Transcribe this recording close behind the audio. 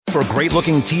For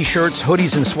great-looking T-shirts,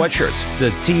 hoodies, and sweatshirts, the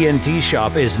TNT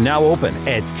shop is now open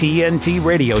at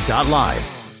tntradio.live.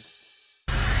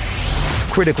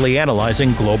 Critically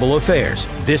analyzing global affairs,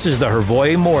 this is the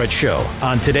Hrvoje Moric Show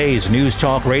on today's News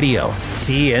Talk Radio,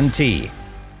 TNT.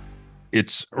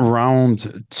 It's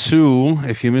round two.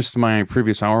 If you missed my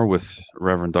previous hour with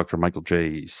Reverend Dr. Michael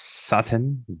J.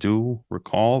 Sutton, do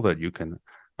recall that you can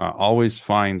always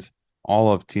find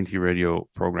all of TNT Radio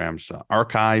programs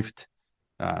archived,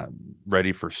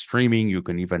 ready for streaming. You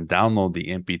can even download the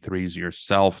MP3s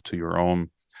yourself to your own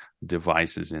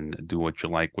devices and do what you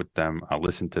like with them.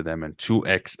 Listen to them in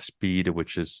 2x speed,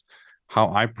 which is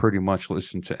how I pretty much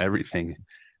listen to everything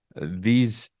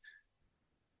these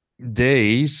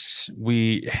days.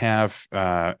 We have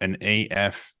an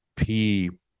AFP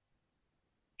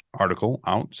article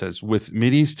out. It says, with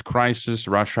Mideast crisis,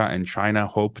 Russia and China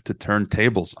hope to turn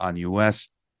tables on U.S.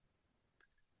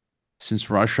 Since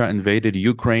Russia invaded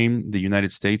Ukraine, the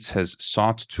United States has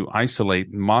sought to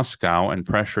isolate Moscow and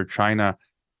pressure China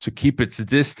to keep its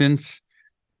distance.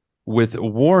 With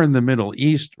war in the Middle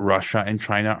East, Russia and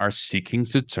China are seeking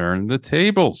to turn the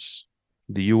tables.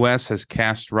 The U.S. has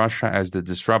cast Russia as the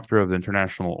disruptor of the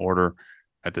international order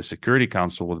at the Security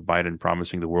Council, with Biden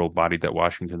promising the world body that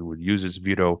Washington would use its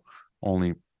veto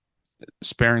only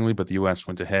sparingly, but the U.S.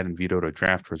 went ahead and vetoed a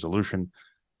draft resolution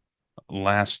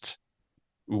last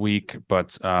week.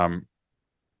 But I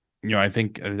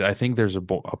think there's a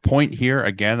point here.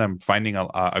 Again, I'm finding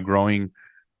a growing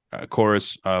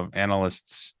chorus of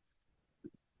analysts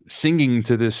singing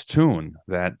to this tune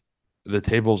that the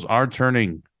tables are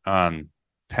turning on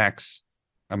Pax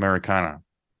Americana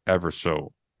ever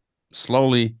so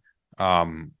slowly.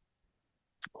 Who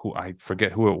I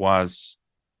forget who it was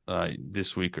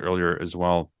this week earlier as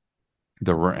well.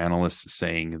 There were analysts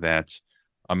saying that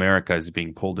America is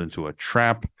being pulled into a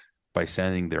trap by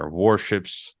sending their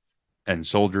warships and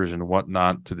soldiers and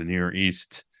whatnot to the Near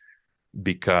East,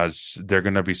 because they're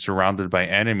going to be surrounded by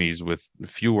enemies with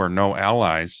few or no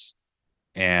allies,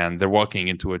 and they're walking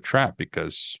into a trap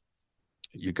because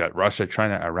you got Russia,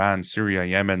 China, Iran, Syria,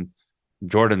 Yemen,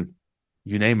 Jordan,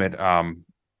 you name it,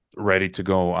 ready to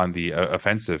go on the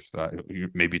offensive.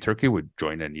 Maybe Turkey would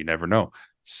join in. You never know.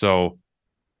 So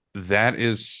that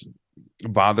is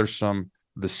bothersome.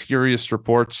 The Scariest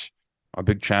Reports, a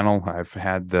big channel. I've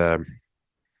had the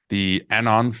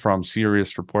Anon from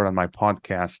Serious Report on my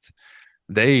podcast.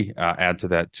 They add to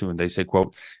that too, and they say,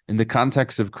 quote, in the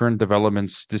context of current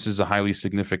developments, this is a highly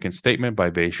significant statement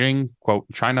by Beijing. Quote,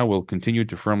 China will continue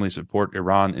to firmly support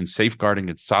Iran in safeguarding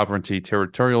its sovereignty,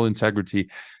 territorial integrity,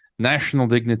 national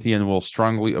dignity, and will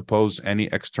strongly oppose any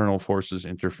external forces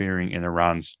interfering in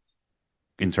Iran's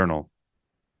internal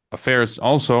affairs.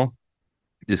 Also,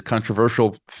 this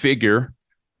controversial figure,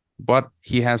 but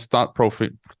he has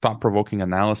thought-provoking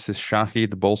analysis.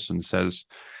 Shahid Bolson says,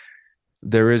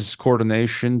 there is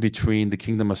coordination between the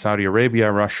Kingdom of Saudi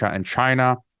Arabia, Russia, and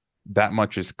China. That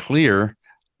much is clear.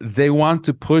 They want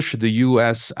to push the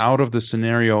U.S. out of the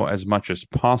scenario as much as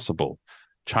possible.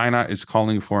 China is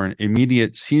calling for an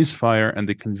immediate ceasefire and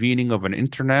the convening of an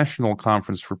international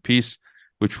conference for peace,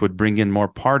 which would bring in more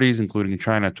parties, including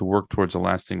China, to work towards a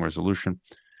lasting resolution.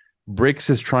 BRICS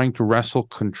is trying to wrestle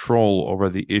control over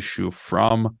the issue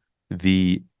from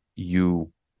the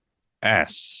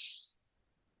U.S.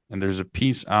 And there's a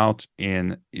piece out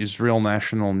in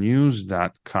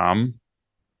IsraelNationalNews.com.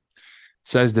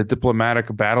 Says the diplomatic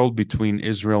battle between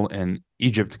Israel and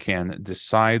Egypt can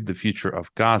decide the future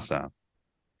of Gaza.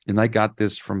 And I got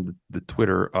this from the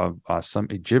Twitter of some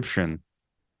Egyptian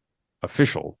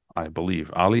official, I believe,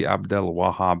 Ali Abdel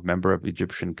Wahab, member of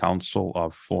Egyptian Council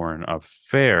of Foreign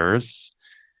Affairs.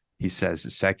 He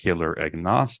says secular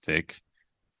agnostic.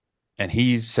 And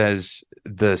he says,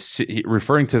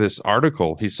 referring to this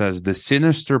article, he says the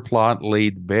sinister plot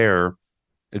laid bare,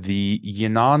 the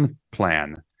Yinon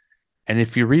plan. And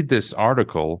if you read this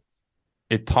article,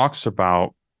 it talks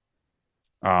about,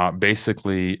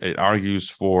 basically, it argues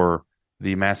for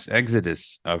the mass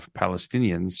exodus of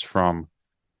Palestinians from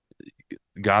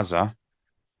Gaza.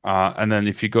 And then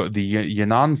if you go, the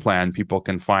Yinon plan, people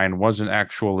can find, was an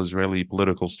actual Israeli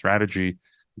political strategy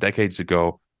decades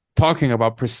ago, talking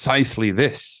about precisely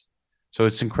this. So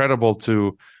it's incredible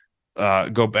to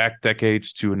go back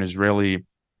decades to an Israeli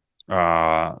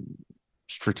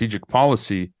strategic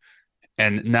policy.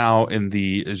 And now in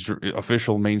the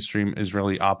official mainstream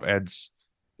Israeli op-eds,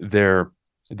 they're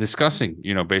discussing,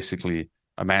 basically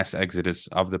a mass exodus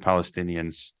of the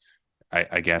Palestinians,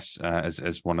 I guess,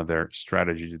 as one of their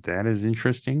strategies. That is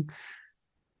interesting.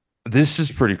 This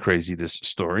is pretty crazy, this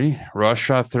story.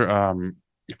 Russia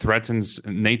threatens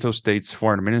NATO states'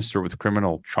 foreign minister with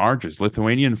criminal charges.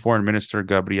 Lithuanian Foreign Minister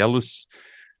Gabrielius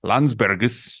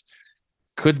Landsbergis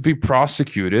could be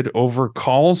prosecuted over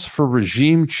calls for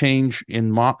regime change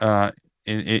in Moscow.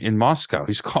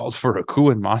 He's called for a coup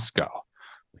in Moscow.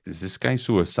 Is this guy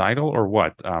suicidal or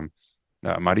what?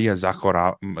 Maria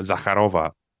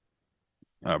Zakharova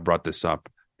brought this up,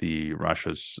 the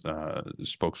Russia's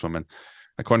spokeswoman.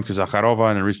 According to Zakharova,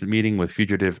 in a recent meeting with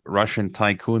fugitive Russian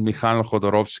tycoon Mikhail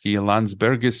Khodorkovsky,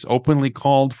 Landsbergis openly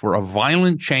called for a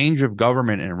violent change of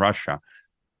government in Russia.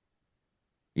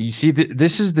 You see,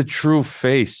 this is the true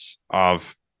face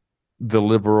of the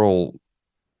liberal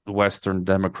Western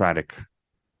democratic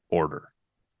order.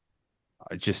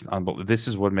 Just unbelievable. This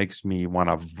is what makes me want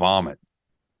to vomit.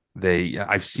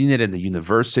 I've seen it in the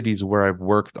universities where I've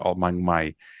worked. All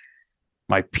my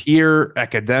peer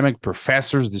academic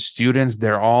professors, the students,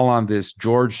 they're all on this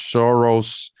George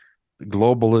Soros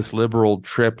globalist liberal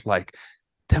trip, like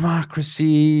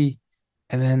democracy,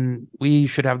 and then we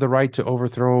should have the right to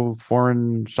overthrow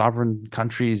foreign sovereign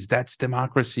countries. That's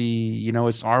democracy.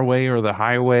 It's our way or the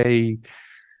highway.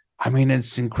 I mean,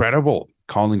 it's incredible,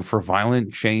 calling for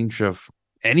violent change of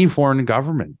any foreign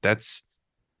government. That's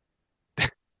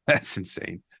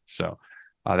insane. So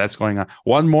that's going on.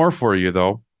 One more for you,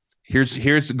 though. Here's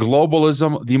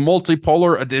globalism, the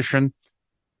multipolar edition.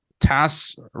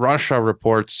 TASS Russia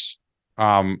reports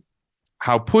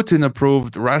how Putin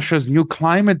approved Russia's new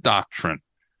climate doctrine.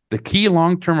 The key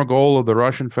long-term goal of the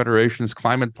Russian Federation's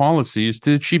climate policy is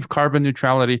to achieve carbon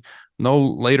neutrality no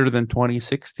later than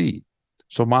 2060.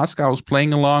 So Moscow is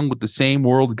playing along with the same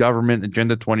world government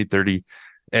Agenda 2030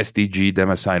 SDG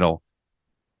democidal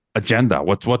agenda.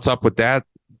 What's up with that,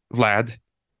 Vlad?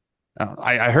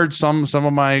 I heard some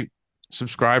of my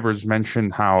subscribers mention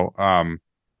how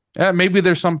maybe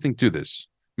there's something to this.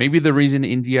 Maybe the reason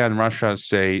India and Russia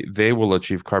say they will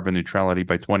achieve carbon neutrality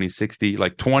by 2060,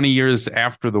 like 20 years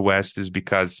after the West, is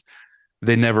because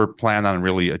they never plan on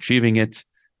really achieving it,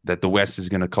 that the West is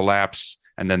going to collapse,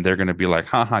 and then they're going to be like,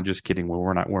 haha, just kidding. Well,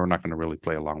 we're not going to really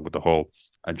play along with the whole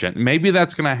agenda. Maybe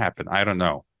that's going to happen. I don't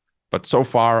know. But so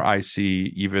far, I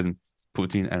see even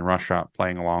Putin and Russia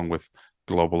playing along with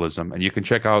globalism. And you can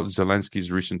check out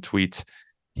Zelensky's recent tweet.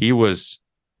 He was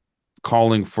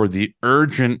calling for the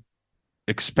urgent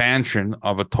expansion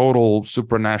of a total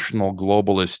supranational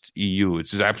globalist EU.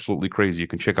 It's absolutely crazy. You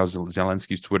can check out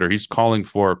Zelensky's Twitter. He's calling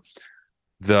for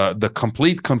the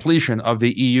complete completion of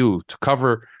the EU to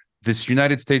cover this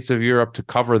United States of Europe, to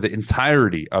cover the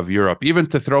entirety of Europe, even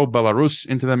to throw Belarus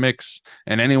into the mix,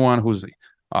 and anyone who's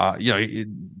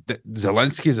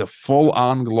Zelensky is a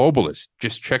full-on globalist.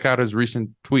 Just check out his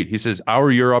recent tweet. He says, our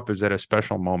Europe is at a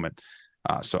special moment.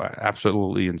 So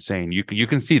absolutely insane. You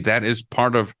can see that is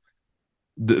part of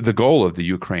the goal of the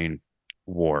Ukraine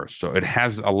war. So it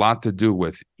has a lot to do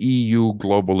with EU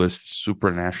globalist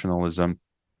supranationalism.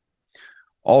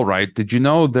 All right. Did you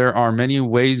know there are many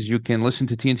ways you can listen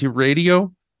to TNT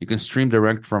Radio? You can stream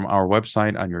direct from our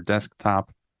website on your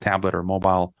desktop, tablet, or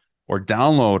mobile, or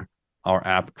download our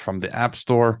app from the App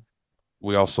Store.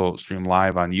 We also stream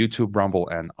live on YouTube, Rumble,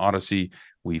 and Odyssey.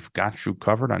 We've got you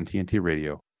covered on TNT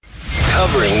Radio.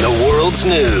 Covering the world's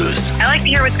news. I like to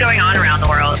hear what's going on around the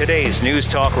world. Today's News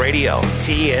Talk Radio,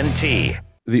 TNT.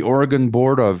 The Oregon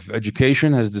Board of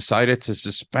Education has decided to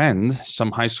suspend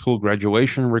some high school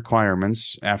graduation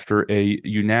requirements after a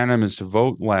unanimous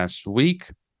vote last week.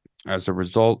 As a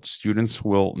result, students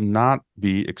will not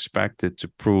be expected to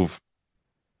prove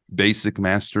basic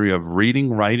mastery of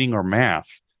reading, writing, or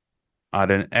math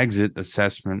on an exit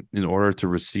assessment in order to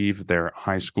receive their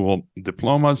high school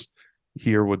diplomas.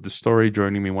 Here with the story,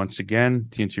 joining me once again,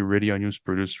 TNT Radio News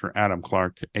producer Adam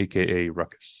Clark, a.k.a.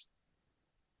 Ruckus.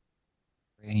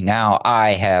 Now,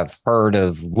 I have heard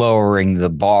of lowering the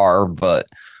bar, but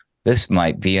this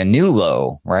might be a new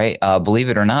low, right? Believe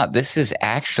it or not, this is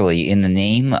actually in the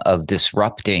name of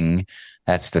disrupting,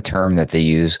 that's the term that they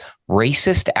use,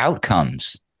 racist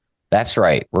outcomes. That's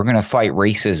right. We're going to fight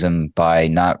racism by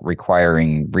not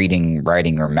requiring reading,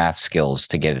 writing, or math skills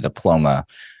to get a diploma.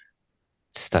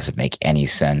 This doesn't make any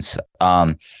sense.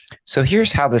 So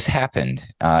here's how this happened.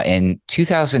 In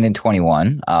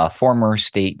 2021, former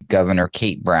state governor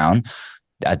Kate Brown,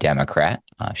 a Democrat,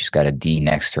 she's got a D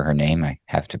next to her name, I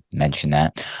have to mention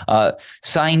that,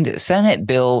 signed Senate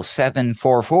Bill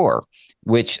 744,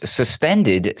 which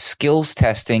suspended skills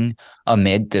testing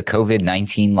amid the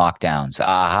COVID-19 lockdowns.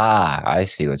 Aha, I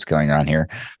see what's going on here.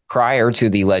 Prior to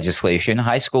the legislation,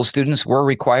 high school students were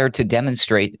required to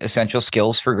demonstrate essential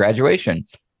skills for graduation.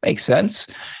 Makes sense.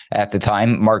 At the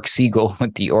time, Mark Siegel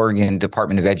with the Oregon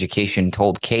Department of Education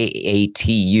told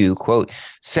KATU, quote,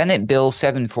 Senate Bill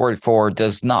 744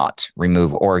 does not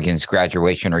remove Oregon's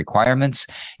graduation requirements,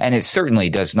 and it certainly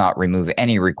does not remove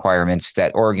any requirements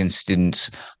that Oregon students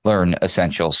learn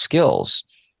essential skills.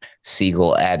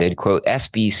 Siegel added, quote,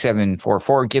 SB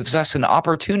 744 gives us an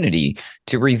opportunity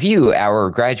to review our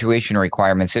graduation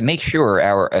requirements and make sure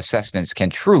our assessments can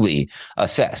truly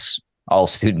assess all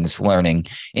students' learning.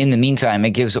 In the meantime,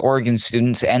 it gives Oregon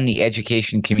students and the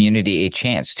education community a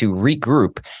chance to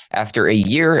regroup after a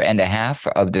year and a half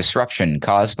of disruption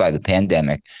caused by the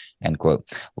pandemic. End quote.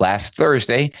 Last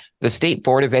Thursday, the State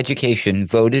Board of Education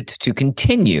voted to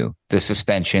continue the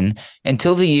suspension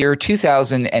until the year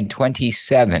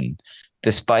 2027,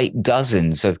 despite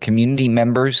dozens of community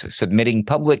members submitting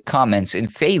public comments in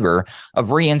favor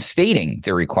of reinstating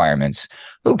the requirements.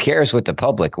 Who cares what the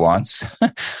public wants?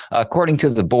 According to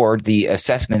the board, the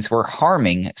assessments were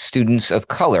harming students of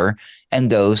color and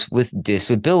those with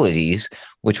disabilities,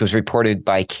 which was reported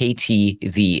by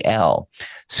KTVL.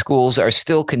 Schools are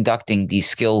still conducting these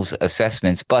skills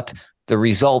assessments, but the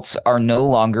results are no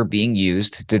longer being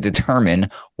used to determine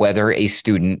whether a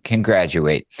student can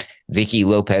graduate. Vicky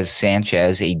Lopez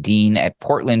Sanchez, a dean at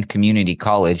Portland Community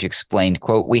College, explained,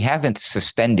 quote, we haven't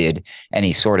suspended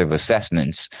any sort of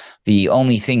assessments. The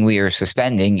only thing we are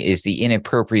suspending is the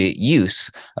inappropriate use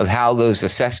of how those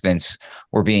assessments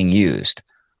were being used.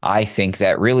 I think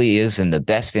that really is in the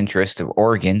best interest of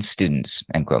Oregon students,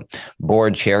 end quote.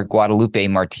 Board Chair Guadalupe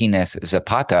Martinez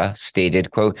Zapata stated,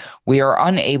 quote, we are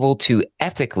unable to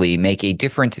ethically make a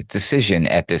different decision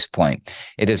at this point.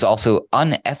 It is also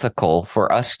unethical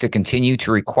for us to continue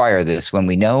to require this when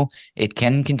we know it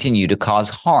can continue to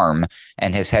cause harm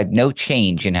and has had no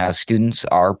change in how students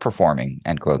are performing,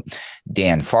 end quote.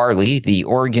 Dan Farley, the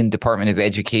Oregon Department of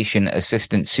Education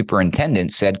Assistant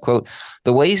Superintendent, said, quote,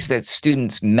 the ways that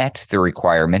students met the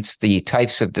requirements, the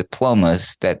types of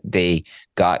diplomas that they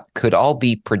got could all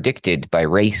be predicted by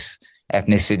race,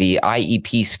 ethnicity,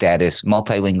 IEP status,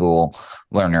 multilingual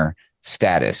learner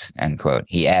status, end quote.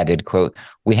 He added, quote,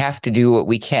 we have to do what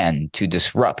we can to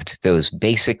disrupt those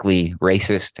basically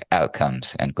racist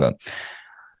outcomes, end quote.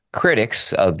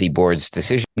 Critics of the board's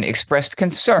decision expressed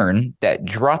concern that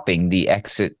dropping the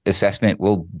exit assessment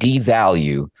will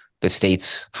devalue the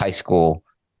state's high school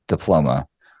diploma.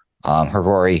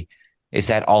 Hrvoje, is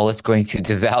that all it's going to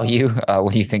devalue?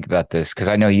 What do you think about this? Because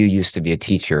I know you used to be a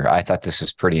teacher. I thought this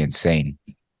was pretty insane.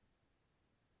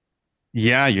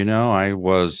 Yeah, I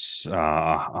was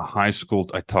a high school.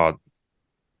 I taught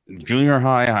junior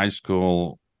high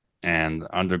school, and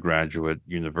undergraduate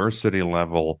university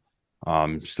level.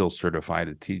 Still certified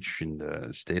to teach in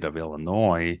the state of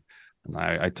Illinois. And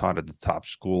I taught at the top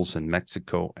schools in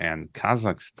Mexico and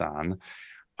Kazakhstan.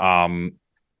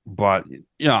 But,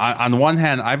 on one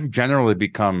hand, I've generally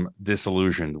become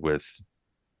disillusioned with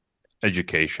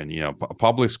education,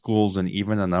 public schools and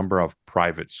even a number of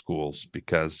private schools,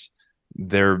 because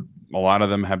a lot of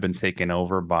them have been taken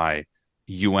over by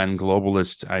UN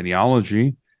globalist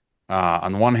ideology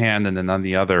on one hand, and then on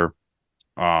the other,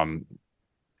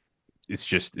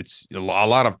 it's a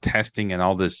lot of testing and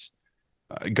all this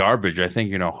garbage. I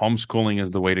think homeschooling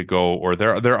is the way to go. Or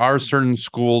there are certain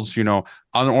schools,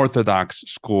 unorthodox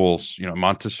schools,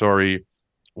 Montessori,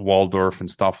 Waldorf, and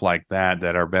stuff like that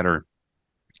are better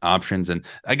options. And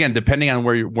again, depending on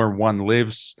where one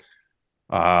lives,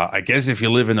 I guess if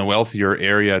you live in a wealthier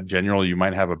area, generally you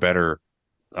might have a better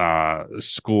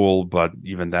school, but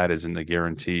even that isn't a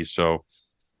guarantee. So,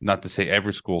 not to say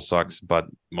every school sucks, but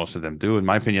most of them do, in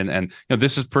my opinion. And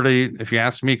this is pretty, if you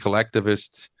ask me,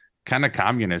 collectivist, kind of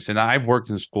communist. And I've worked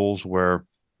in schools where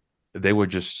they would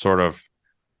just sort of,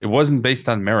 it wasn't based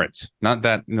on merit, not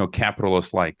that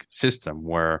capitalist like system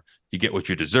where you get what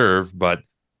you deserve, but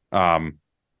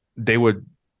they would,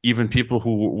 even people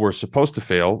who were supposed to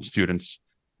fail, students,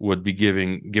 would be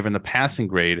given a passing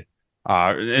grade.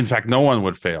 In fact, no one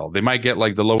would fail. They might get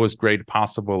like the lowest grade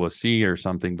possible, a C or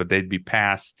something, but they'd be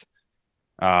passed,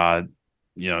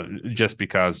 just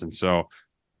because. And so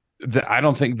I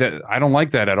don't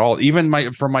like that at all.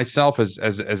 Even for myself as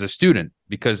a student,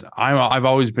 because I've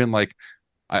always been like,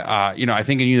 I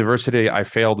think in university I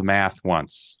failed math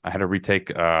once. I had to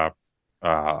retake a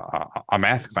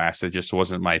math class that just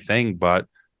wasn't my thing. But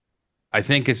I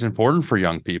think it's important for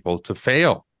young people to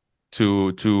fail,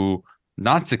 to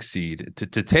not succeed,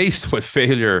 to taste what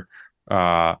failure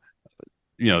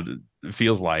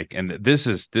feels like. And this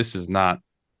is not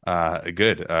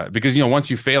good, because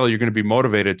once you fail, you're going to be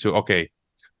motivated to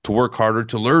work harder,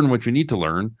 to learn what you need to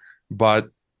learn. But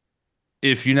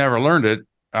if you never learned it,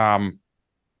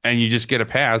 and you just get a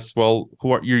pass. Well,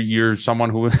 who are you're someone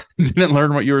who didn't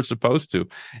learn what you were supposed to,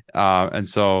 and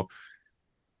so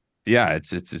yeah,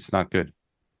 it's not good.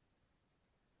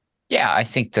 Yeah, I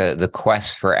think the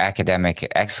quest for academic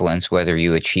excellence, whether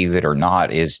you achieve it or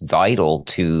not, is vital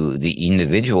to the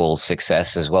individual's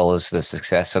success as well as the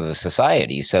success of a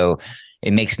society. So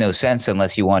it makes no sense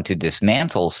unless you want to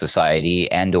dismantle society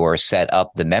and or set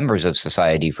up the members of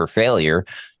society for failure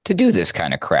to do this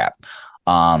kind of crap.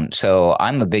 So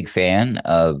I'm a big fan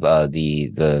of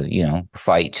the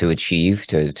fight to achieve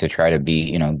to try to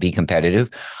be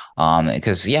competitive.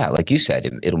 Because like you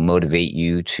said, it'll motivate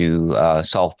you to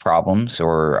solve problems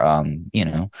or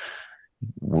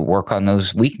work on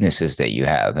those weaknesses that you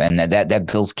have, and that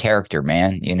builds character,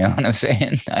 man. You know what I'm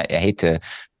saying? I hate to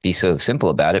be so simple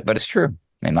about it, but it's true,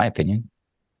 in my opinion.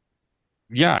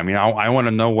 Yeah, I mean, I want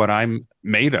to know what I'm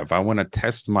made of. I want to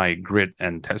test my grit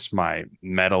and test my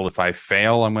mettle. If I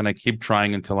fail, I'm going to keep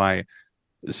trying until I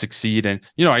succeed. And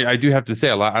I do have to say,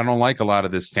 I don't like a lot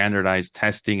of this standardized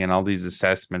testing and all these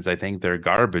assessments. I think they're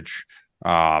garbage,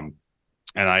 and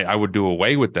I would do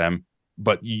away with them.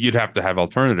 But you'd have to have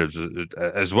alternatives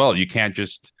as well. You can't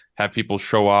just have people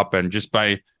show up and just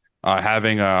by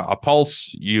having a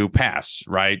pulse you pass,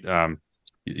 right?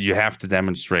 You have to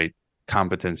demonstrate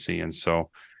competency. And so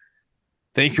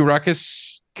thank you,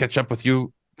 Ruckus. Catch up with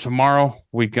you tomorrow.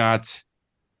 We got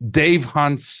Dave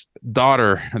Hunt's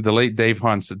daughter, the late Dave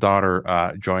Hunt's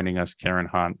daughter, joining us. Karen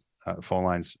Hunt. Phone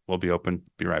lines will be open.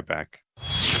 Be right back.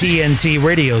 TNT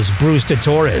Radio's Bruce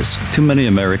Torres. Too many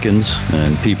Americans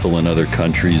and people in other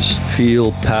countries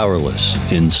feel powerless.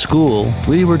 In school,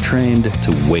 we were trained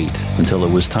to wait until it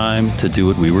was time to do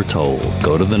what we were told.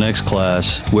 Go to the next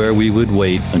class, where we would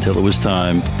wait until it was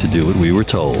time to do what we were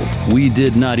told. We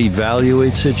did not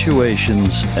evaluate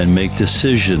situations and make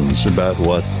decisions about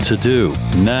what to do.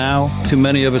 Now, too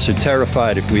many of us are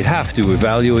terrified if we have to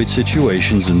evaluate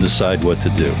situations and decide what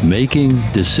to do. Making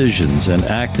decisions and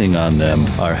acting on them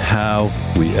are how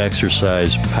we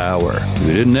exercise power.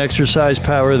 We didn't exercise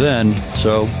power then,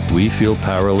 so we feel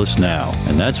powerless now.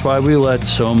 And that's why we let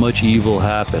so much evil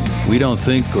happen. We don't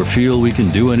think or feel we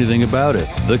can do anything about it.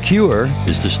 The cure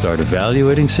is to start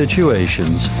evaluating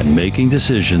situations and making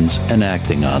decisions and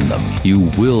acting on them. You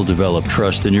will develop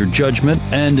trust in your judgment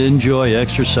and enjoy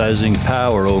exercising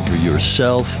power over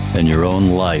yourself and your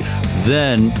own life.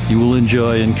 Then you will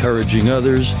enjoy encouraging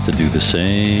others to do the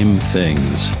same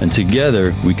things. And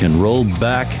together we can roll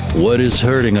back what is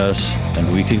hurting us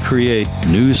and we can create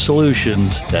new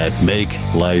solutions that make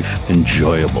life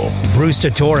enjoyable. Bruce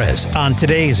Torres on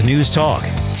today's News Talk,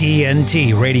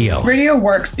 TNT Radio. Radio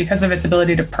works because of its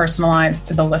ability to personalize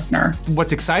to the listener.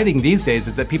 What's exciting these days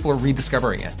is that people are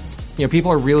rediscovering it.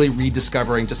 People are really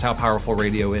rediscovering just how powerful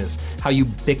radio is, how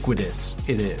ubiquitous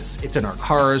it is. It's in our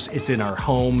cars, it's in our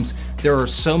homes. There are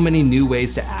so many new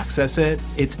ways to access it.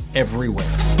 It's everywhere.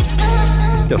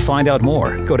 To find out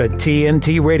more, go to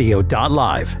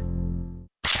tntradio.live.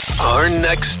 Our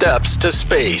next steps to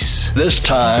space. This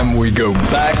time we go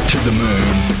back to the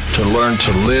moon to learn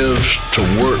to live, to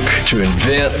work, to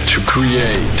invent, to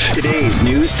create. Today's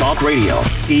News Talk Radio,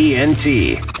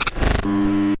 TNT.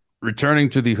 Returning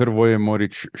to the Hrvoje and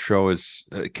Moric show is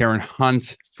Karen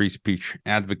Hunt, free speech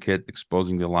advocate,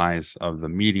 exposing the lies of the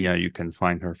media. You can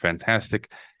find her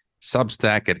fantastic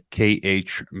Substack at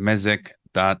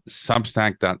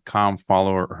khmezek.substack.com.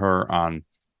 Follow her on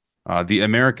the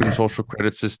American social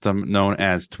credit system known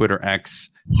as Twitter X.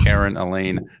 Karen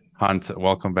Elaine Hunt.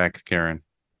 Welcome back, Karen.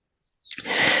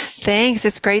 Thanks.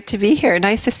 It's great to be here.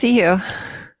 Nice to see you.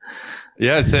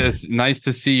 Yes, it's nice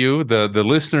to see you. The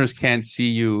listeners can't see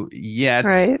you yet,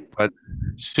 right, but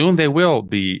soon they will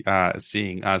be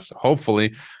seeing us,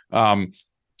 hopefully. And,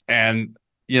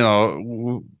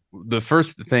 the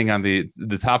first thing on the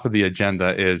top of the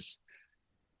agenda is,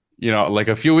 like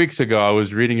a few weeks ago, I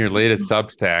was reading your latest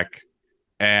Substack,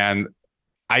 and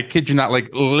I kid you not,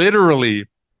 like literally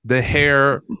the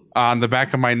hair on the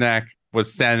back of my neck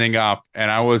was standing up, and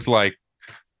I was like,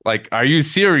 are you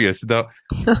serious? This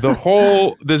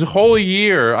whole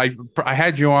year, I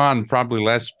had you on probably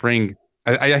last spring.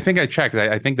 I think I checked.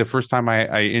 I think the first time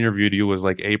I interviewed you was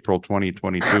like April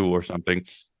 2022 or something.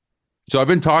 So I've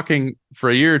been talking for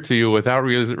a year to you without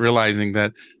realizing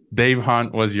that Dave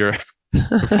Hunt was your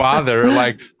father.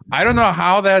 Like, I don't know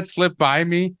how that slipped by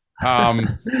me.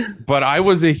 But I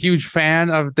was a huge fan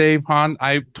of Dave Hunt.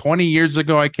 20 years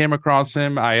ago, I came across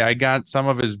him. I got some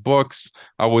of his books.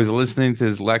 I was listening to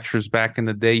his lectures back in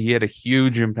the day. He had a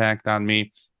huge impact on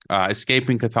me,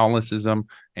 escaping Catholicism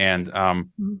and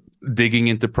digging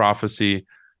into prophecy.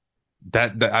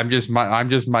 that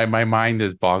my mind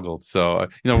is boggled. So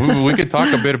we could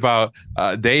talk a bit about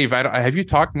Dave. Have you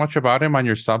talked much about him on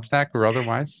your Substack or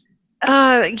otherwise? When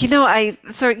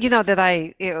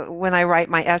I write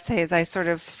my essays, I sort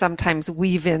of sometimes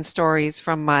weave in stories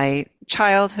from my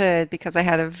childhood because I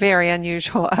had a very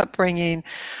unusual upbringing,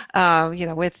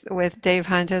 with Dave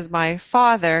Hunt as my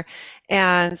father.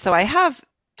 And so I have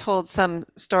told some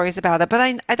stories about it, but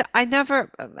I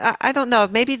never, I don't know,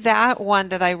 maybe that one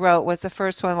that I wrote was the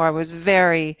first one where I was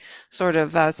very sort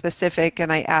of specific,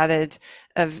 and I added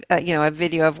a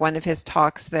video of one of his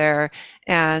talks there,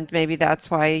 and maybe that's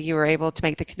why you were able to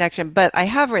make the connection. But I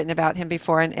have written about him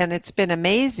before, and it's been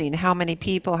amazing how many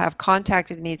people have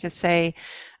contacted me to say,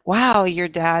 wow, your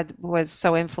dad was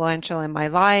so influential in my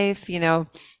life,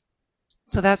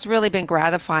 So that's really been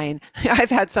gratifying. I've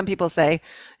had some people say,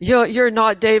 you're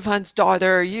not Dave Hunt's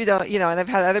daughter. You don't, and I've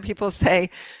had other people say,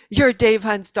 you're Dave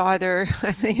Hunt's daughter.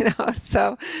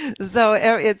 So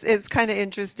it's kind of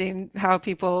interesting how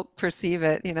people perceive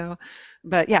it,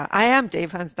 but yeah, I am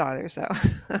Dave Hunt's daughter. So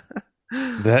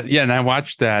and I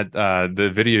watched that, the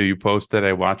video you posted.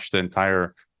 I watched the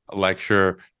entire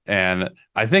lecture, and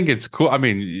I think it's cool. I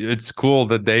mean, it's cool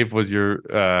that Dave was your,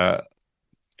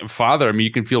 father. I mean,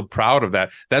 you can feel proud of that.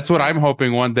 That's what I'm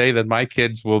hoping one day, that my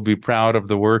kids will be proud of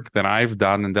the work that I've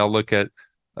done, and they'll look at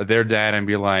their dad and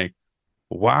be like,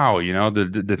 wow,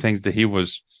 the things that he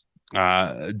was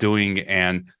doing.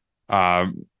 And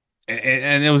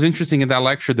it was interesting in that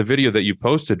lecture, the video that you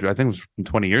posted, I think it was from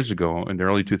 20 years ago, in the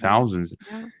early 2000s.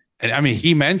 Yeah. And I mean,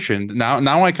 he mentioned,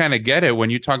 now I kind of get it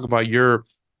when you talk about your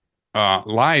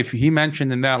life. He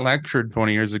mentioned in that lecture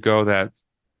 20 years ago that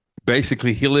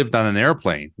basically he lived on an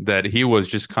airplane, that he was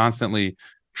just constantly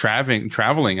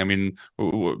traveling. I mean,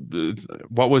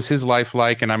 what was his life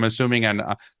like? And I'm assuming, and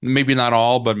maybe not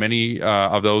all, but many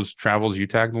of those travels you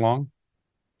tagged along.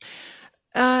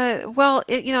 Well,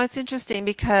 it's interesting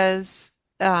because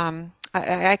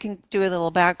I can do a little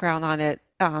background on it.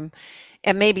 And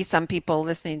maybe some people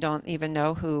listening don't even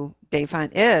know who Dave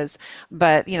Hunt is,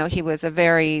 but he was a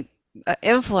very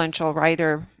influential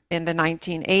writer in the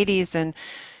 1980s,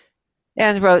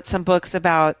 and wrote some books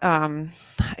about,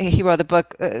 he wrote a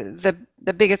book,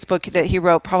 the biggest book that he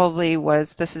wrote probably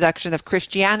was The Seduction of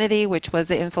Christianity, which was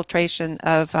the infiltration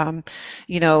of,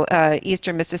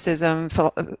 Eastern mysticism,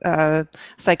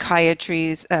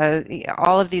 psychiatries,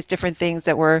 all of these different things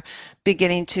that were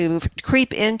beginning to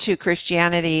creep into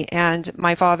Christianity. And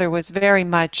my father was very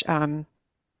much,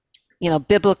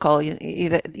 biblical,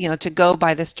 to go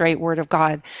by the straight word of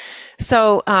God.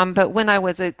 So, but when I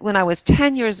was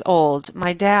 10 years old,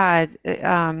 my dad,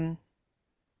 this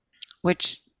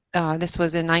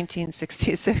was in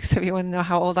 1966, if you want to know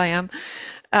how old I am,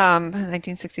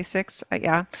 1966,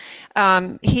 yeah.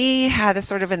 He had a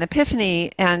sort of an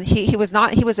epiphany, and he was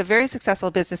a very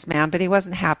successful businessman, but he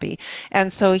wasn't happy.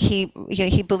 And so he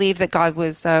believed that God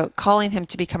was calling him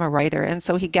to become a writer. And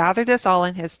so he gathered us all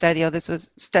in his studio. This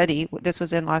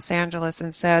was in Los Angeles,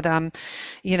 and said, I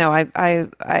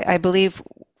believe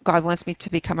God wants me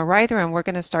to become a writer, and we're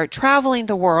going to start traveling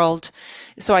the world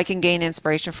so I can gain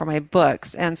inspiration for my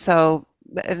books. And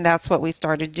that's what we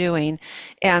started doing.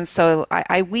 And so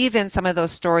I weave in some of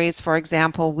those stories. For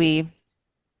example, we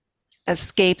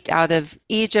escaped out of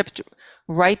Egypt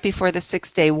right before the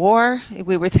Six-Day War.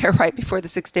 We were there right before the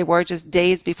Six-Day War, just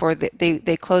days before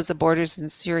they closed the borders in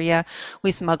Syria.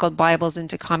 We smuggled Bibles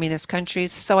into communist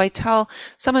countries. So I tell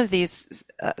some of these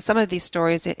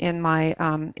stories in my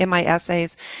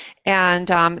essays. And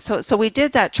so we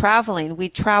did that traveling. We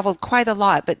traveled quite a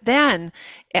lot, but then,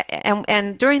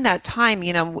 and during that time,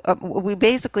 we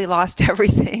basically lost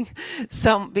everything.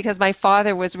 So because my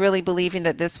father was really believing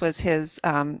that this was his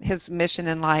mission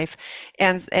in life,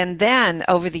 and then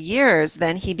over the years,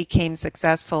 then he became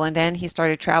successful, and then he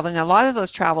started traveling. A lot of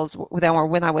those travels then were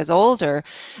when I was older,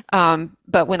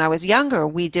 but when I was younger,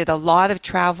 we did a lot of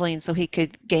traveling so he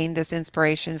could gain this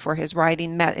inspiration for his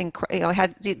writing.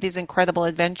 Had these incredible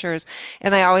adventures.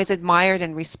 And I always admired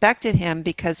and respected him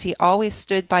because he always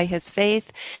stood by his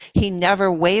faith. He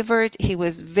never wavered. He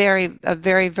was a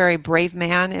very, very brave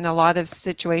man in a lot of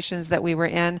situations that we were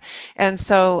in. And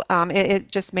so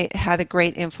it just had a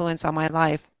great influence on my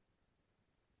life.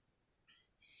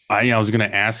 I was going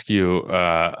to ask you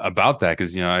about that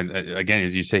because, again,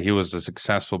 as you say, he was a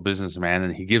successful businessman,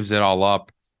 and he gives it all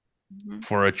up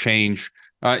for a change.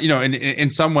 In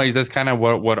some ways, that's kind of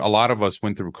what a lot of us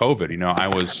went through COVID. I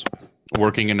was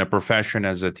working in a profession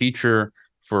as a teacher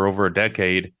for over a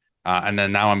decade, and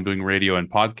then now I'm doing radio and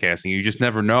podcasting. You just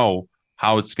never know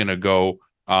how it's going to go.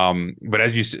 But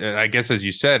as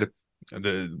you said,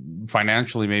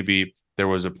 financially, maybe there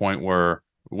was a point where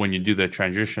when you do the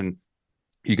transition,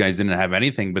 you guys didn't have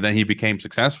anything, but then he became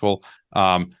successful.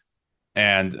 And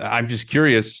I'm just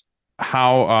curious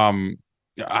how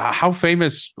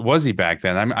famous was he back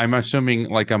then? I'm assuming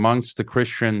like amongst the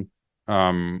Christian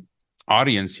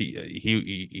audience,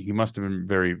 he must have been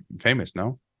very famous,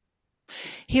 no?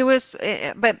 He was,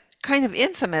 but kind of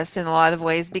infamous in a lot of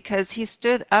ways because he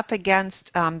stood up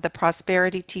against the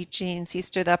prosperity teachings. He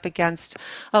stood up against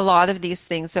a lot of these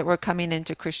things that were coming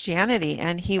into Christianity,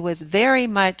 and he was very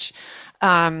much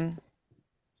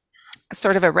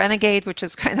sort of a renegade, which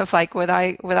is kind of like what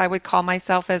I would call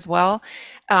myself as well.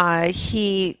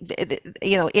 He,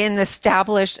 in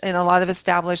a lot of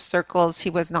established circles, he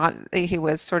was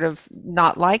sort of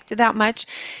not liked that much.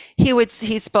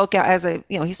 He spoke out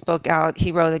he spoke out.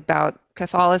 He wrote about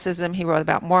Catholicism. He wrote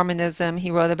about Mormonism.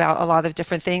 He wrote about a lot of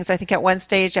different things. I think at one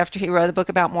stage after he wrote a book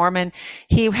about Mormon,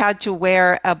 he had to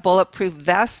wear a bulletproof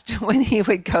vest when he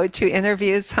would go to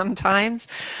interviews sometimes.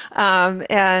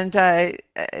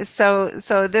 So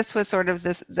this was sort of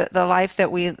the life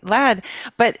that we led.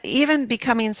 But even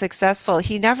becoming successful,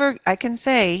 he was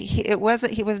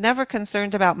never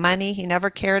concerned about money. He never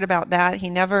cared about that.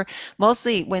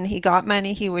 Mostly when he got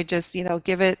money, he would just,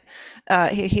 give it,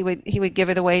 he would give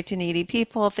it away to needy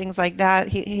people, things like that.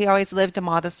 He always lived a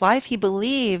modest life. He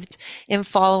believed in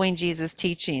following Jesus'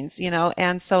 teachings,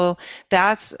 and so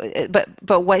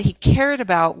but what he cared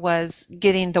about was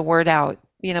getting the word out.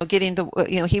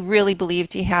 He really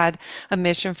believed he had a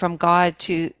mission from God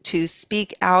to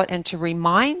speak out and to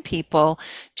remind people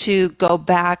to go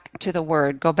back to the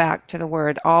word,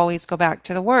 always go back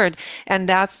to the word. And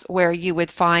that's where you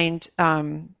would find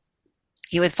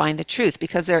the truth,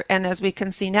 because and as we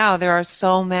can see now, there are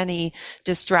so many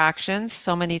distractions,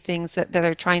 so many things that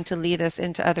are trying to lead us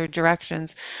into other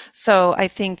directions. So I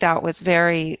think that was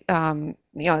very,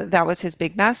 that was his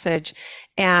big message.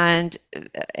 And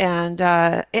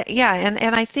I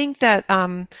think that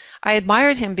I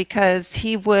admired him because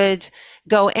he would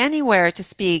go anywhere to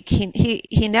speak.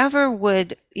 He never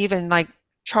would even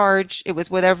charge. It was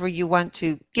whatever you want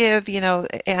to give,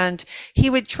 and he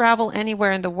would travel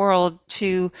anywhere in the world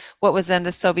to what was then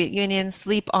the Soviet Union,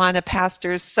 sleep on a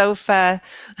pastor's sofa,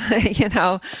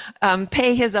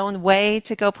 pay his own way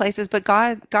to go places. But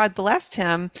God blessed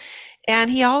him.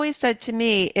 And he always said to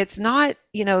me, it's not,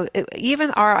 even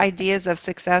our ideas of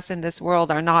success in this world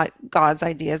are not God's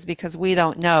ideas, because we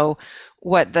don't know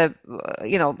what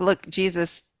look,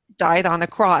 Jesus died on the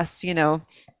cross,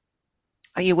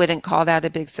 you wouldn't call that a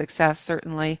big success,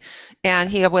 certainly.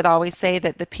 And he would always say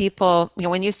that the people,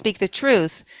 when you speak the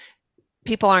truth,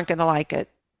 people aren't going to like it.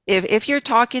 If you're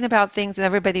talking about things and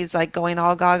everybody's going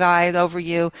all gaga-eyed over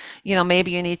you,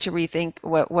 maybe you need to rethink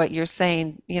what you're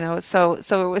saying, so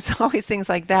it was always things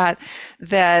like that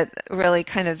really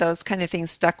those kind of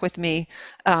things stuck with me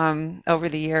over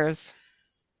the years.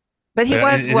 But he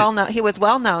was well known. He was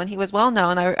well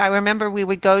known. I remember we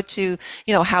would go to,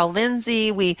 Hal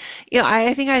Lindsey.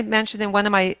 I think I mentioned in one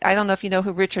of my, I don't know if you know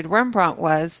who Richard Wurmbrand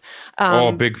was.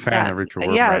 Big fan of Richard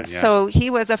Wurmbrand. Yeah. So he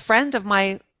was a friend of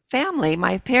my family,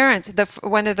 my parents.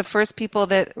 One of the first people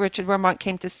that Richard Wurmbrand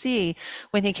came to see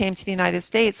when he came to the United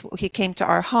States, he came to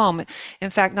our home. In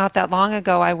fact, not that long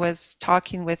ago, I was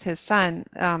talking with his son,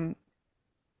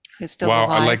 who's still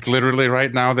alive. Like literally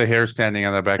right now, the hair standing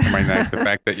on the back of my neck. The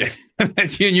fact that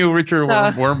you knew Richard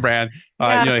Wurmbrand,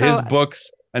 his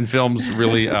books and films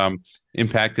really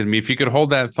impacted me. If you could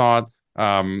hold that thought,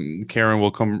 Karen,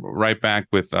 we'll come right back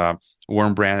with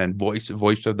Wurmbrand and voice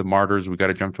of the martyrs. We got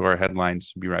to jump to our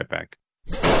headlines. Be right back.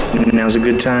 Now's a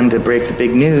good time to break the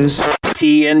big news.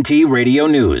 TNT Radio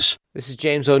News. This is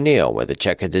James O'Neill with a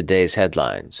check of today's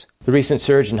headlines. The recent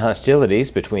surge in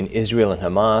hostilities between Israel and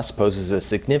Hamas poses a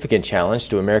significant challenge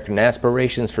to American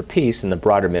aspirations for peace in the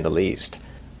broader Middle East.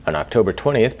 On October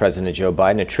 20th, President Joe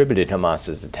Biden attributed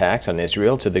Hamas's attacks on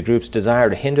Israel to the group's desire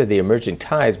to hinder the emerging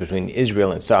ties between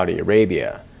Israel and Saudi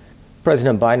Arabia.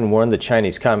 President Biden warned the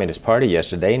Chinese Communist Party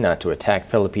yesterday not to attack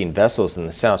Philippine vessels in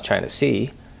the South China Sea,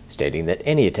 stating that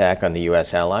any attack on the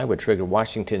U.S. ally would trigger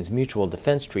Washington's mutual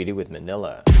defense treaty with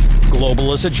Manila.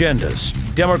 Globalist agendas,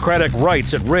 democratic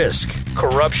rights at risk,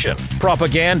 corruption,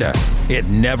 propaganda. It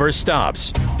never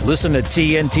stops. Listen to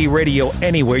TNT Radio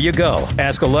anywhere you go.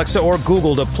 Ask Alexa or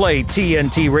Google to play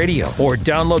TNT Radio, or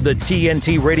download the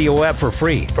TNT Radio app for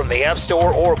free from the App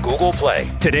Store or Google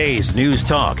Play. Today's News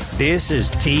Talk. This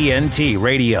is TNT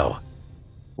Radio.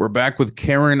 We're back with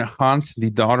Karen Hunt, the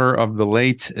daughter of the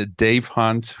late Dave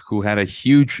Hunt, who had a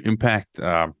huge impact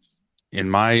in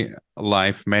my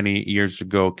life many years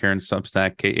ago. Karen's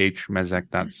Substack,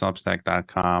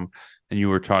 khmezek.substack.com. And you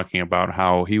were talking about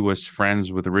how he was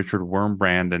friends with Richard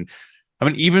Wurmbrand. And I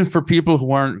mean, even for people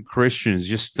who aren't Christians,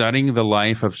 just studying the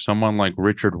life of someone like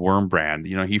Richard Wurmbrand,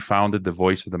 he founded the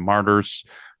Voice of the Martyrs.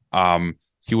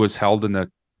 He was held in a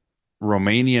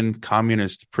Romanian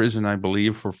communist prison, I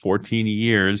believe, for 14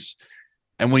 years.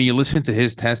 And when you listen to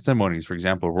his testimonies, for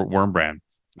example, Wurmbrand,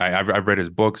 I've read his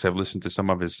books, I've listened to some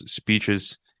of his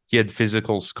speeches. He had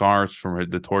physical scars from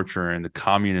the torture in the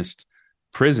communist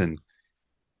prison.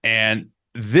 And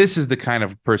this is the kind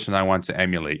of person I want to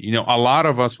emulate. A lot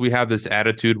of us, we have this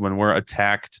attitude when we're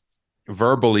attacked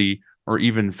verbally or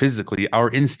even physically.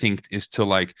 Our instinct is to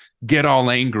like get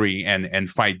all angry and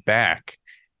fight back.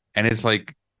 And it's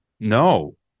like,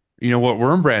 no. What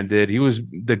Wurmbrand did,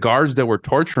 the guards that were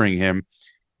torturing him,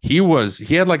 he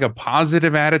had like a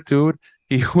positive attitude.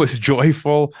 He was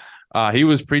joyful. He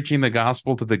was preaching the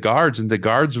gospel to the guards, and the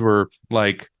guards were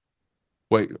like,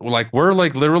 wait, like, we're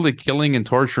like literally killing and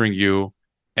torturing you,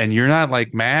 and you're not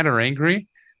like mad or angry?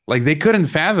 Like, they couldn't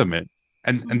fathom it.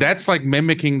 And that's like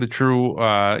mimicking the true,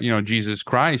 Jesus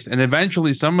Christ. And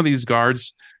eventually some of these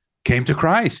guards came to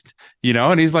Christ,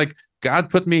 and he's like, God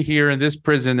put me here in this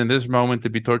prison in this moment to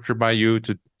be tortured by you,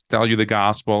 to tell you the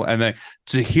gospel. And then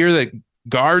to hear that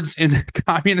guards in the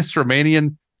communist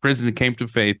Romanian prison came to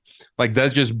faith, like,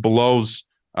 that just blows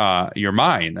your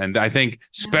mind. And I think,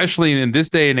 especially in this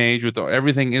day and age with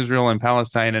everything Israel and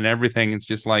Palestine and everything, it's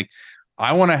just like,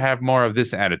 I want to have more of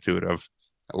this attitude of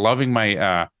loving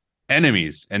my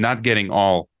enemies and not getting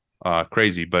all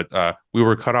crazy. But we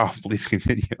were cut off. Please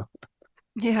continue.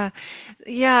 Yeah.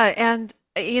 And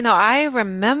I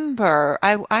remember,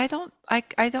 I'm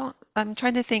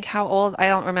trying to think how old, I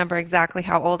don't remember exactly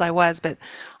how old I was, but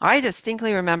I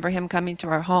distinctly remember him coming to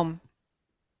our home,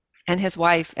 and his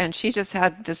wife, and she just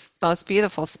had this most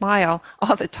beautiful smile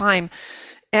all the time.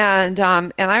 And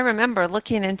I remember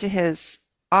looking into his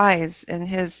eyes and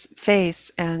his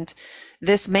face, and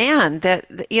this man that,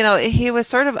 he was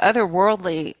sort of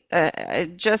otherworldly,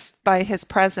 just by his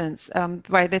presence,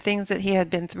 by the things that he had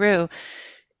been through.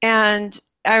 And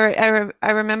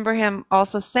I remember him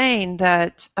also saying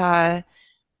that,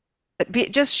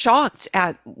 just shocked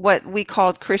at what we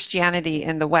called Christianity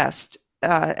in the West,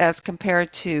 as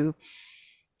compared to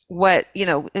what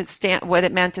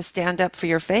it meant to stand up for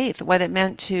your faith, what it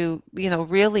meant to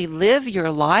really live your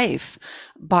life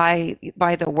by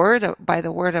the word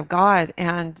of God.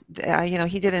 And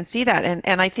he didn't see that,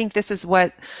 and I think this is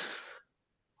what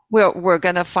we're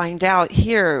going to find out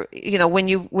here. When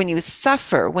you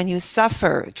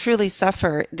suffer, truly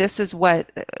suffer, this is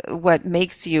what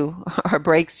makes you or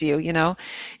breaks you,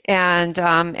 and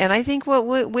I think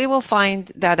we will find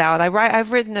that out.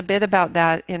 I've written a bit about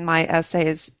that in my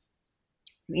essays.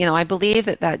 I believe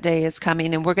that day is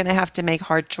coming, and we're going to have to make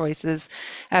hard choices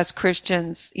as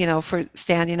Christians, for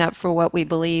standing up for what we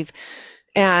believe,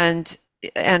 and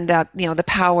that, the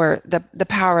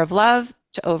power of love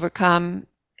to overcome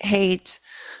hate.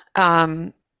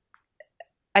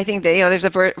 I think that, there's a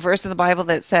verse in the Bible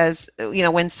that says,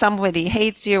 when somebody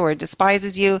hates you or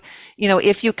despises you,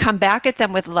 if you come back at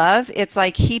them with love, it's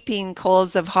like heaping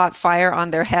coals of hot fire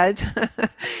on their head.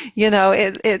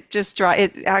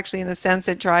 It actually, in a sense,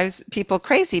 it drives people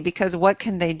crazy, because what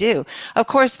can they do? Of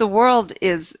course, the world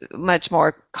is much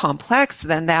more complex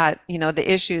than that.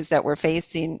 The issues that we're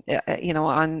facing,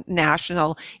 on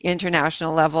national,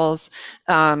 international levels.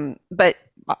 But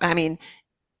I mean,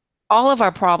 all of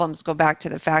our problems go back to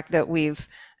the fact that we've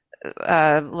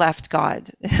left God.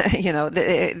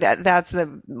 That's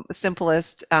the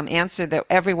simplest answer, that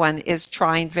everyone is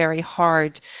trying very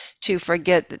hard to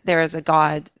forget that there is a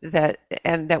God,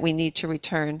 and that we need to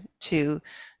return to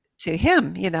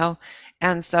Him.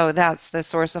 And so that's the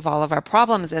source of all of our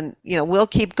problems. And we'll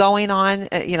keep going on,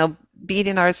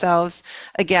 beating ourselves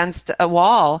against a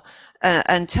wall,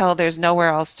 until there's nowhere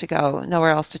else to go,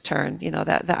 nowhere else to turn.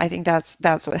 That I think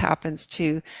that's what happens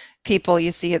to people.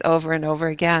 You see it over and over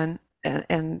again,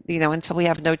 and until we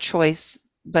have no choice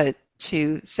but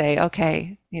to say,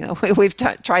 okay, we've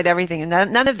tried everything, and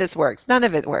none of this works. None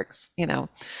of it works.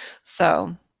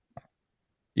 So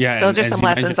yeah, those are some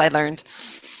lessons I learned.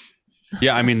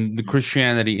 Yeah, I mean, the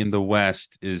Christianity in the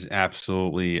West is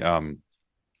absolutely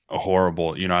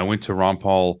horrible. I went to Ron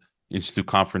Paul Institute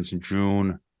conference in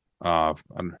June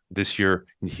this year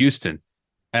in Houston,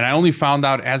 and I only found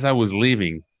out as I was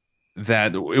leaving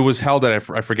that it was held at,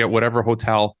 I forget, whatever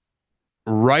hotel.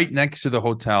 Right next to the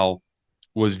hotel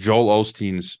was Joel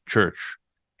Osteen's church,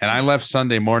 and I left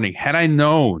Sunday morning. Had I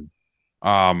known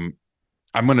I'm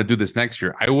going to do this next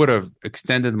year, I would have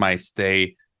extended my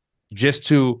stay just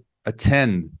to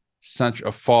attend such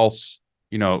a false,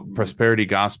 prosperity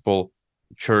gospel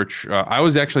church. I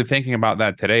was actually thinking about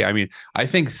that today. I mean, I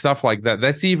think stuff like that,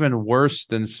 that's even worse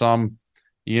than some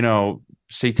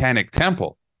satanic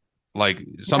temple, like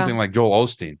something like Joel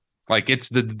Osteen. Like it's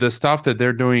the stuff that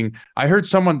they're doing. I heard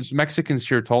Mexicans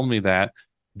here told me that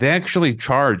they actually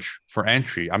charge for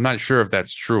entry. I'm not sure if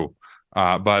that's true,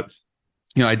 but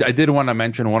I did want to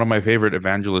mention one of my favorite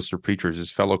evangelists or preachers is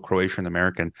fellow Croatian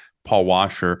American Paul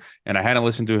Washer, and I hadn't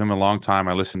listened to him in a long time.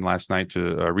 I listened last night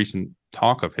to a recent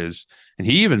talk of his, and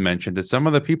he even mentioned that some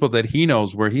of the people that he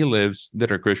knows where he lives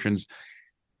that are Christians,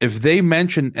 if they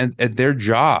mention at their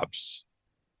jobs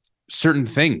certain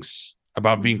things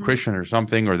about being Christian or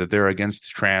something, or that they're against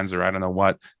trans or I don't know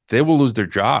what, they will lose their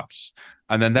jobs.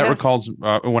 And then that recalls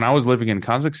when I was living in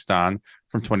Kazakhstan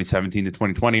from 2017 to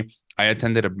 2020, I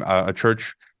attended a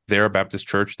church there, a Baptist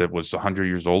church that was 100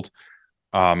 years old.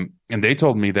 And they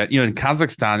told me that, in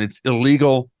Kazakhstan, it's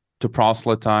illegal to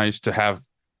proselytize, to have,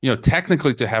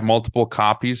 technically to have multiple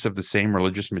copies of the same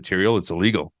religious material. It's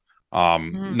illegal.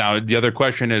 Now, the other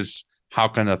question is, how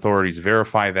can authorities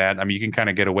verify that? I mean, you can kind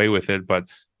of get away with it, but,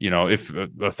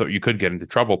 if you could get into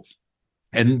trouble.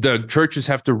 And the churches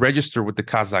have to register with the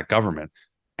Kazakh government.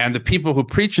 And the people who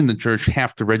preach in the church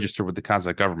have to register with the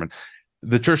Kazakh government.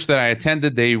 The church that I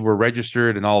attended, they were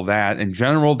registered and all that. In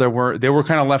general, they were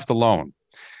kind of left alone.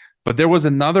 But there was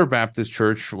another Baptist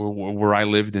church where I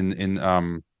lived in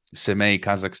Semey,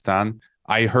 Kazakhstan.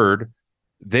 I heard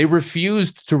they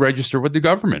refused to register with the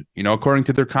government, according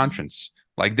to their conscience.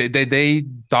 Like they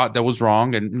thought that was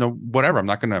wrong, and whatever. I'm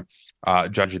not going to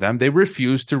judge them. They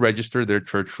refused to register their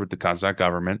church with the Kazakh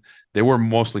government. They were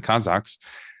mostly Kazakhs.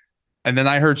 And then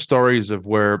I heard stories of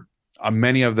where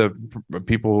many of the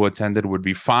people who attended would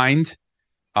be fined.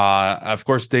 Of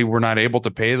course, they were not able to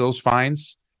pay those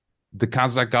fines. The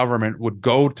Kazakh government would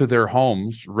go to their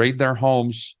homes, raid their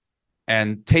homes,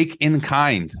 and take in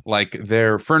kind, like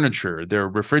their furniture, their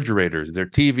refrigerators, their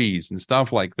TVs, and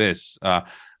stuff like this. So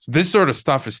this sort of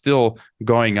stuff is still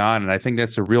going on, and I think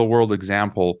that's a real-world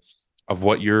example of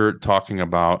what you're talking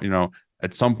about.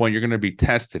 At some point, you're going to be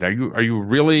tested. Are you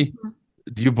really?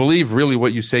 Do you believe really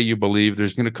what you say you believe?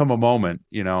 There's going to come a moment,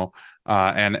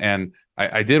 and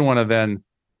I did want to then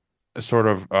sort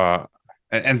of,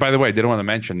 and by the way, I did want to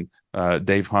mention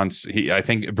Dave Hunt's, I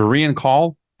think Berean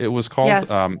Call, it was called.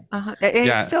 Yes.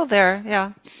 It's still there.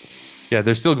 Yeah. Yeah,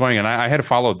 they're still going. And I had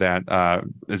followed that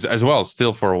as well,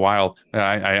 still for a while.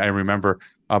 I remember.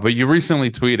 But you recently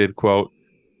tweeted, quote,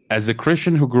 "As a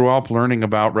Christian who grew up learning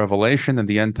about Revelation and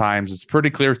the end times, it's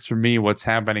pretty clear to me what's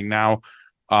happening now."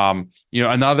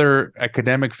 Another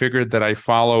academic figure that I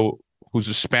follow, who's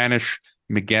a Spanish,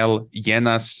 Miguel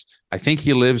Llenas, I think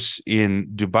he lives in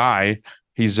Dubai.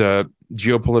 He's a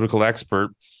geopolitical expert,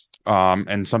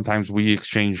 and sometimes we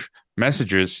exchange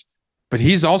messages. But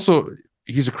he's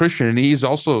a Christian, and he's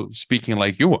also speaking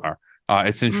like you are.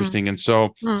 It's interesting, and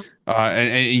so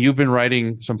and you've been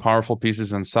writing some powerful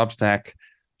pieces on Substack.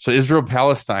 So Israel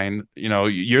Palestine,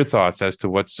 your thoughts as to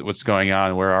what's going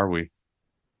on? Where are we?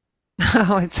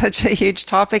 Oh, it's such a huge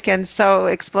topic and so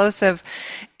explosive.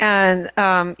 And,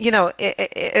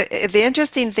 the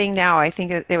interesting thing now, I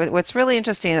think what's really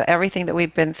interesting, everything that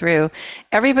we've been through,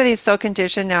 everybody's so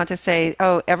conditioned now to say,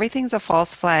 oh, everything's a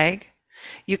false flag.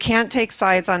 You can't take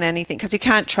sides on anything because you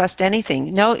can't trust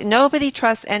anything. Nobody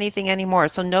trusts anything anymore.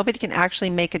 So nobody can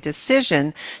actually make a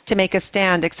decision to make a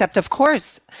stand, except, of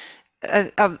course,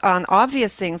 on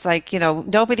obvious things like,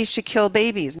 nobody should kill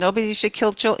babies, nobody should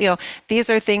kill children. These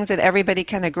are things that everybody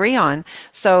can agree on.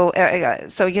 So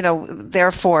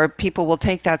therefore, people will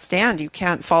take that stand. You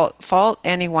can't fault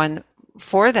anyone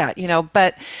for that.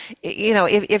 But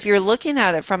if you're looking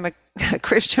at it from a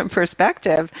Christian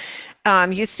perspective,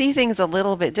 you see things a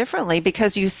little bit differently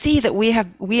because you see that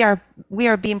we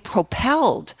are being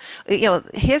propelled.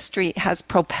 History has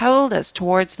propelled us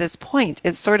towards this point.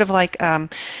 It's sort of like, and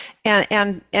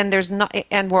there's not,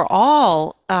 and we're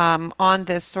all on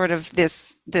this sort of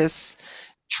this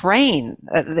train,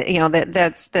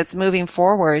 that's moving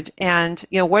forward. And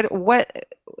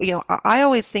I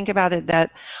always think about it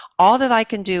that all that I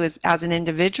can do is, as an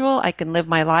individual, I can live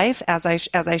my life as I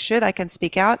should. I can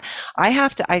speak out.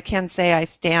 I can say I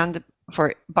stand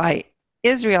by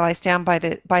Israel. I stand by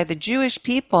the Jewish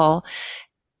people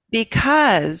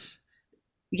because,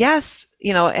 yes,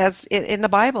 as in the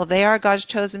Bible, they are God's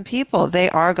chosen people. They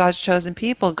are God's chosen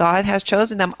people. God has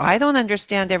chosen them. I don't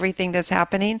understand everything that's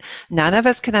happening. None of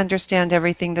us can understand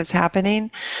everything that's happening.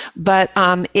 But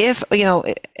if,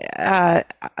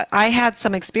 I had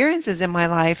some experiences in my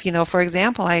life, for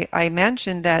example, I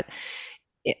mentioned that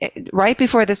right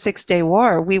before the 6-Day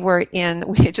War,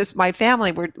 my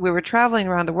family, we were traveling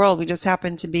around the world. We just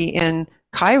happened to be in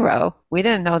Cairo. We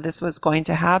didn't know this was going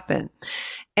to happen.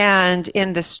 And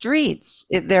in the streets,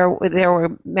 there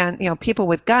were people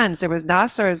with guns. There was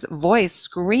Nasser's voice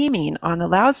screaming on the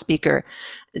loudspeaker,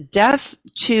 "Death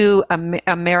to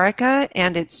America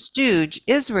and its stooge,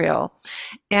 Israel."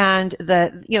 And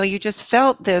you just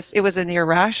felt this. It was an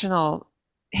irrational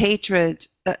hatred.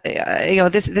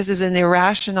 This is an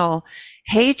irrational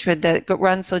hatred that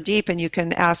runs so deep, and you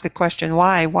can ask a question: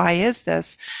 why? Why is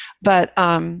this? But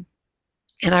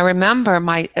and I remember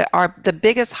the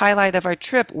biggest highlight of our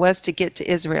trip was to get to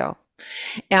Israel.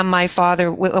 And my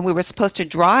father, when we were supposed to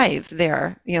drive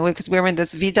there, because we were in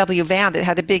this VW van that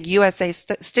had a big USA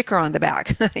sticker on the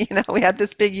back. We had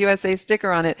this big USA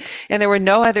sticker on it, and there were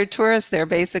no other tourists there,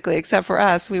 basically, except for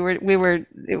us. We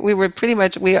were pretty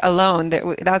much alone.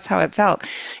 That's how it felt.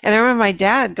 And I remember my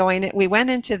dad we went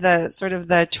into the sort of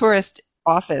the tourist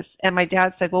office, and my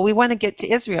dad said, "Well, we want to get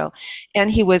to Israel,"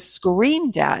 and he was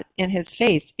screamed at in his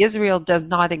face, "Israel does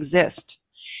not exist."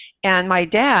 And my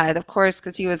dad, of course,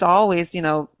 because he was always,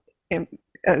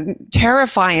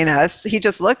 terrifying us, he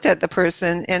just looked at the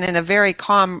person and in a very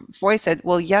calm voice said,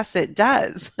 "Well, yes, it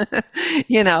does."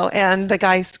 And the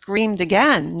guy screamed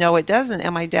again, "No, it doesn't."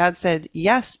 And my dad said,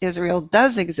 "Yes, Israel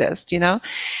does exist,"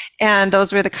 And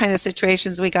those were the kind of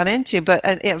situations we got into. But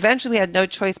eventually we had no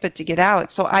choice but to get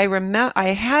out. So I remember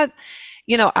I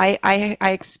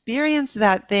experienced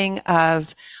that thing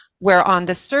of where on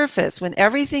the surface, when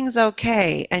everything's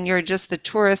okay and you're just the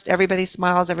tourist, everybody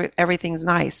smiles, everything's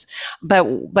nice. But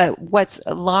what's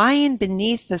lying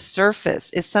beneath the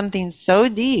surface is something so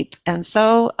deep and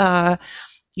so,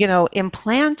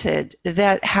 implanted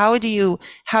that how do you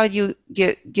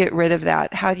get rid of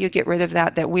that? How do you get rid of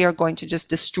that we are going to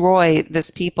just destroy this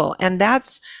people? And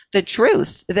that's the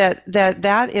truth,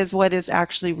 that is what is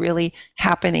actually really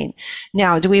happening.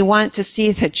 Now, do we want to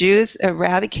see the Jews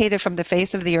eradicated from the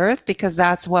face of the earth? Because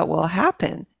that's what will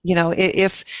happen,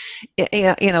 if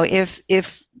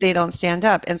they don't stand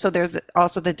up. And so there's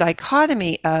also the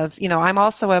dichotomy of, I'm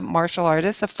also a martial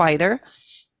artist, a fighter.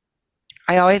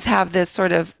 I always have this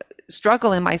sort of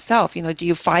struggle in myself, do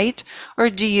you fight or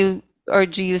do you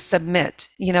submit?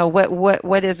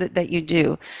 What is it that you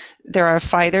do? There are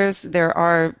fighters, there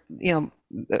are,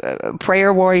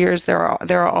 prayer warriors, there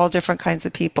are all different kinds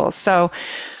of people. So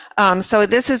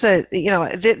this is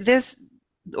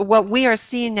what we are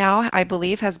seeing now, I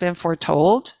believe, has been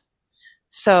foretold.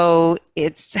 So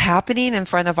it's happening in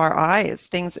front of our eyes.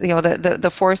 Things,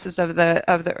 the forces of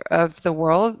the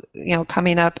world,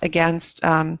 coming up against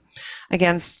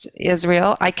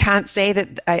Israel. I can't say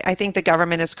that I think the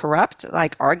government is corrupt.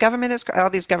 Like our government is, all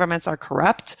these governments are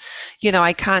corrupt.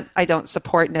 I don't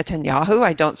support Netanyahu.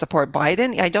 I don't support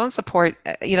Biden. I don't support,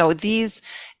 these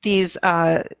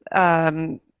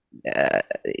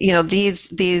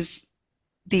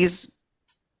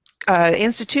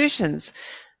institutions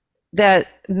that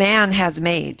man has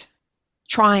made,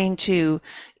 trying to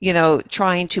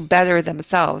better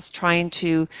themselves, trying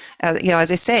to, as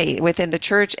I say, within the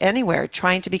church, anywhere,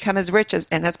 trying to become as rich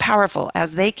and as powerful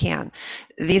as they can.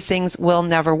 These things will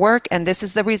never work, and this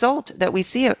is the result that we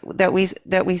see.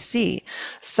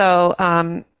 So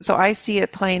I see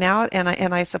it playing out, and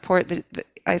I support the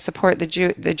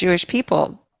Jewish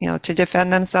people, to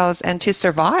defend themselves and to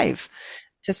survive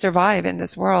in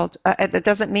this world. That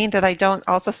doesn't mean that I don't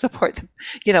also support,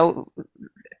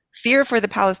 fear for the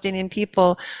Palestinian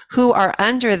people who are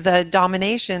under the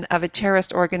domination of a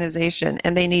terrorist organization,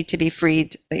 and they need to be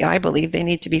freed. I believe they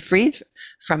need to be freed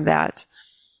from that.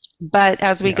 But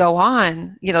as we go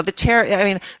on,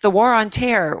 the war on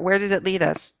terror, where did it lead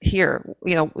us here?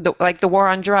 Like the war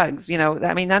on drugs,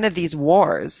 none of these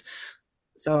wars.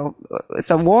 So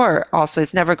war also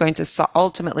is never going to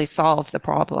ultimately solve the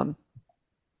problem.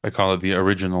 I call it the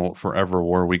original forever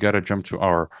war. We got to jump to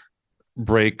our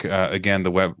break. Again,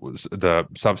 the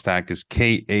Substack is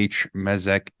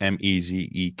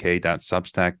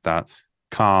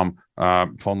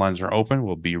khmezek.substack.com. Phone lines are open.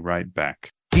 We'll be right back.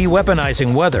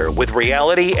 De-weaponizing weather with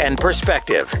reality and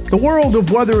perspective. The world of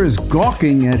weather is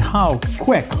gawking at how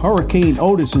quick Hurricane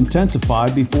Otis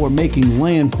intensified before making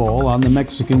landfall on the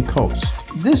Mexican coast.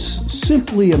 This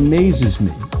simply amazes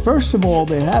me. First of all,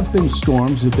 there have been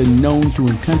storms that have been known to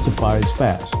intensify as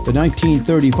fast. The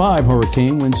 1935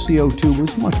 hurricane, when CO2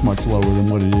 was much, much lower than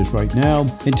what it is right now,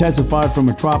 intensified from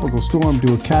a tropical storm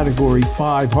to a Category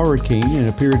 5 hurricane in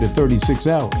a period of 36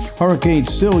 hours. Hurricane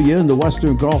Celia in the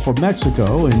western Gulf of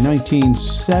Mexico in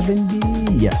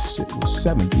 1970, yes, it was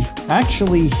 70,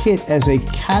 actually hit as a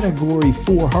Category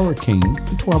 4 hurricane.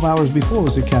 12 hours before it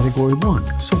was a Category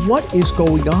 1. So what is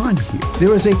going on here?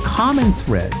 There is a common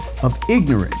thread of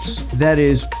ignorance that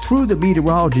is through the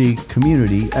meteorology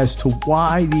community as to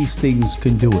why these things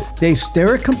can do it. They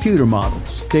stare at computer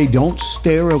models. They don't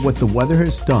stare at what the weather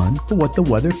has done or what the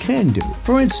weather can do.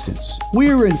 For instance,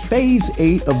 we're in phase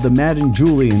 8 of the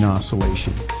Madden-Julian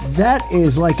oscillation. That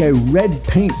is like a red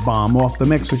paint bomb off the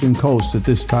Mexican coast at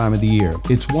this time of the year.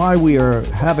 It's why we are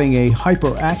having a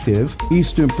hyperactive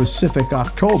Eastern Pacific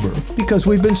October, because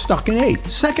we've been stuck in 8.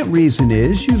 Second reason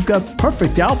is you've got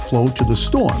perfect outflow to the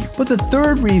storm. But the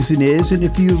third reason is, and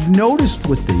if you've noticed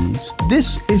with these,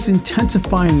 this is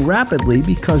intensifying rapidly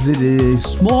because it is a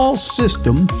small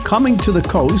system coming to the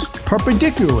coast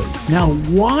perpendicularly. Now,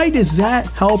 why does that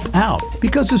help out?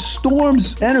 Because the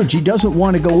storm's energy doesn't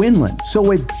want to go inland.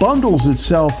 So it bundles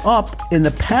itself up in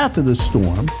the path of the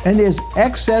storm, and there's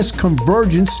excess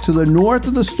convergence to the north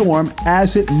of the storm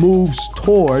as it moves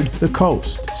toward the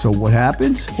coast. So what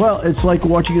happens? Well, it's like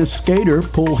watching a skater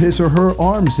pull his or her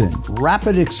arms in.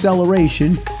 Rapid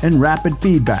acceleration and rapid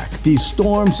feedback. These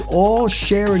storms all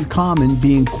share in common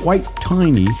being quite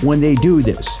tiny when they do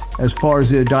this, as far as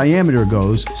their diameter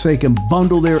goes, so they can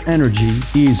bundle their energy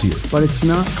easier. But it's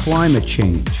not climate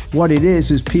change. What it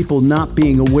is people not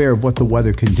being aware of what the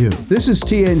weather can do. This is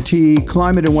TNT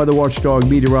climate and weather watchdog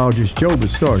meteorologist Joe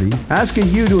Bastardi asking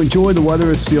you to enjoy the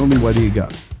weather. It's the only weather you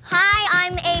got. Hi,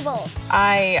 I'm Abel.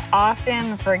 I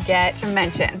often forget to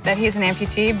mention that he's an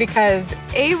amputee because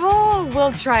Abel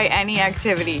will try any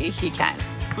activity he can.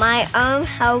 My arm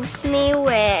helps me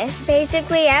with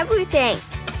basically everything.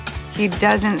 He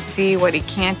doesn't see what he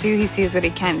can't do, he sees what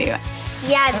he can do.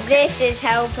 Yeah, okay. This is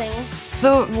helping.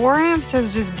 The War Amps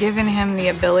has just given him the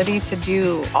ability to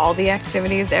do all the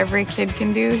activities every kid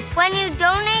can do. When you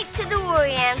donate to the War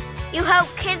Amps, you help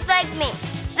kids like me.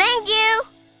 Thank you.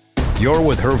 You're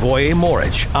with Hrvoje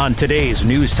Moric on today's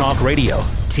News Talk Radio,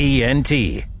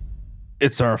 TNT.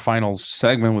 It's our final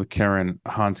segment with Karen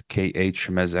Hunt,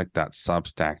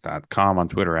 khmezek.substack.com, on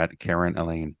Twitter at Karen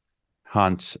Elaine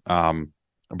Hunt.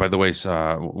 By the way,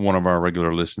 one of our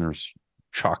regular listeners,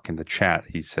 Chuck, in the chat,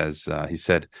 he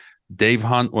said, Dave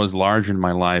Hunt was large in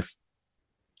my life,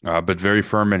 but very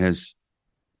firm in his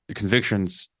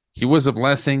convictions. He was a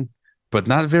blessing, but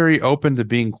not very open to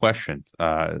being questioned.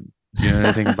 Do you know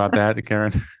anything about that,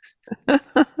 Karen?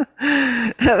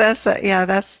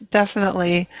 That's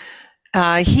definitely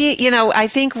I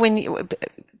think when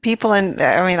people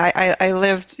I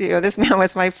lived, this man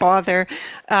was my father.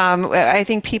 I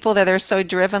think people that are so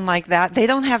driven like that, they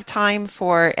don't have time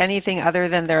for anything other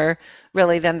than their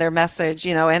message,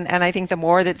 and I think the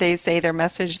more that they say their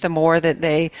message, the more that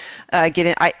they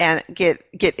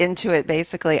get into it.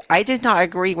 Basically, I did not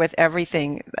agree with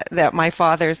everything that my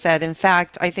father said. In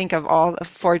fact, I think of all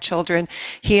 4 children,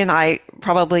 he and I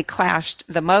probably clashed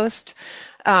the most.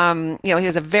 He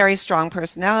has a very strong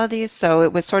personality, so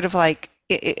it was sort of like,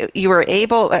 you were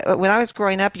able, when I was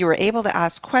growing up, you were able to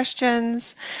ask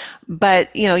questions, but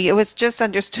it was just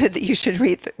understood that you should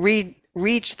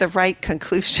reach the right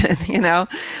conclusion.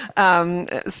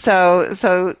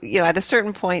 So at a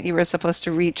certain point, you were supposed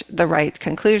to reach the right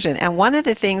conclusion. And one of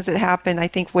the things that happened, I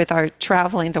think, with our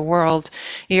traveling the world,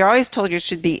 you're always told you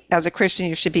should be, as a Christian,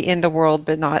 you should be in the world,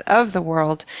 but not of the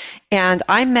world. And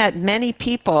I met many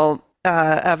people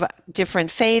of different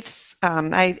faiths.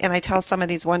 I tell some of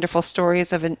these wonderful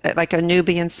stories of like a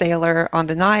Nubian sailor on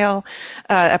the Nile,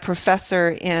 a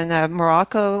professor in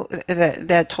Morocco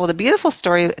that told a beautiful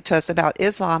story to us about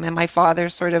Islam, and my father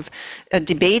sort of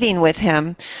debating with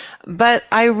him. But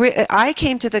I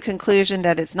came to the conclusion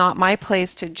that it's not my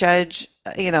place to judge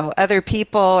other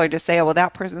people, or to say, oh, well,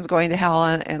 that person's going to hell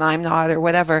and I'm not, or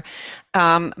whatever.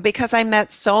 Because I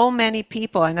met so many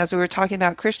people, and as we were talking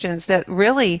about Christians, that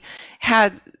really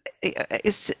had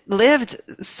lived,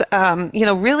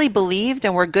 really believed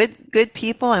and were good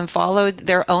people and followed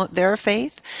their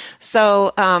faith.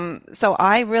 So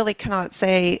I really cannot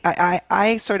say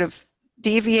I sort of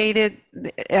deviated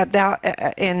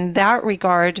in that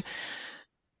regard,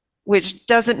 which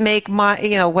doesn't make my,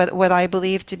 what I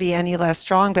believe to be any less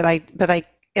strong, but I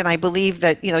believe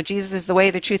that, Jesus is the way,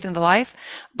 the truth, and the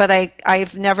life. But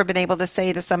I've never been able to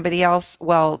say to somebody else,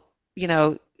 well,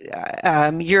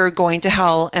 you're going to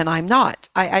hell and I'm not.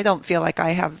 I don't feel like I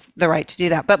have the right to do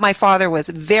that. But my father was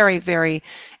very, very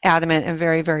adamant and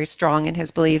very, very strong in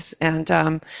his beliefs.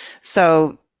 And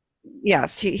so,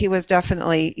 yes, he was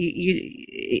definitely,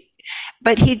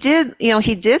 but he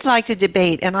did like to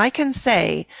debate. And I can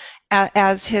say,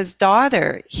 as his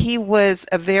daughter, he was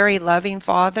a very loving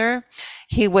father.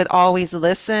 He would always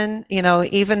listen,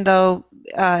 even though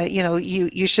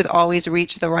you should always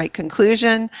reach the right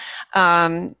conclusion.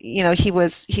 He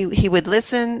would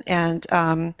listen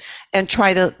and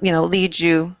try to, lead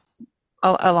you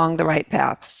along the right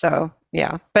path. So,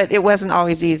 yeah, but it wasn't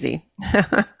always easy.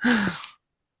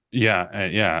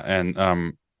 Yeah.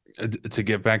 And to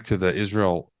get back to the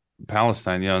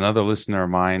Israel-Palestine, another listener of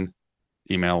mine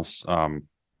emails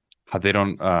how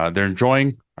they're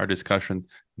enjoying our discussion.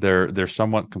 They're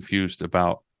somewhat confused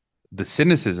about the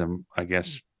cynicism, I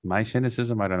guess, my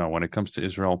cynicism, I don't know, when it comes to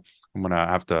Israel. I'm going to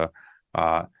have to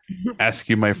ask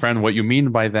you, my friend, what you mean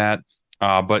by that.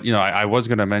 But, I was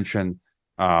going to mention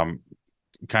kind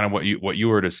of what you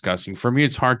were discussing. For me,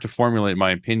 it's hard to formulate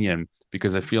my opinion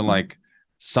because I feel like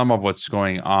some of what's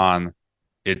going on,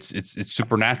 it's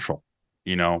supernatural,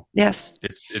 Yes.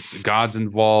 It's God's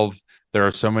involved. There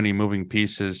are so many moving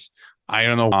pieces. I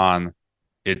don't know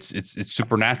it's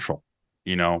supernatural.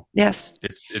 Yes,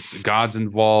 it's God's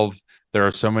involved. There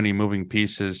are so many moving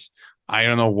pieces. I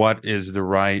don't know what is the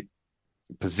right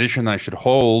position I should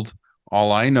hold.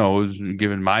 All I know is,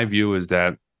 given my view, is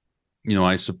that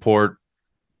I support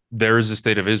there is a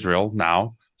state of Israel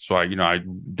now, so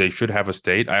they should have a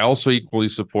state. I also equally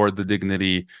support the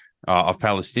dignity of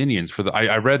Palestinians.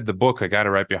 I read the book, I got it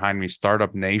right behind me,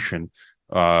 Startup Nation.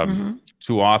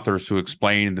 Two authors who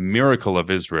explain the miracle of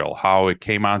Israel, how it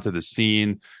came onto the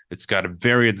scene. It's got a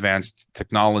very advanced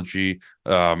technology.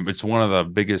 It's one of the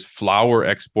biggest flour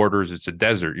exporters. It's a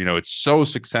desert. It's so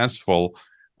successful.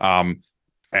 And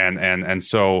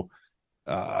so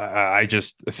I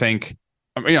just think,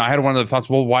 I had one of the thoughts,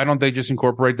 well, why don't they just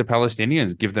incorporate the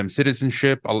Palestinians, give them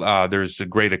citizenship? There's a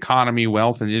great economy,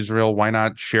 wealth in Israel. Why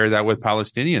not share that with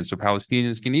Palestinians so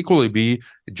Palestinians can equally be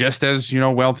just as,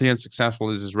 wealthy and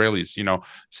successful as Israelis,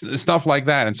 stuff like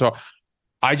that. And so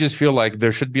I just feel like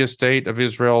there should be a state of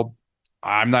Israel.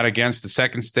 I'm not against the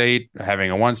second state,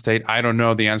 having a one state. I don't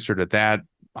know the answer to that,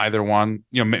 either one.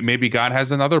 Maybe God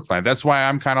has another plan. That's why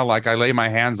I'm kind of like, I lay my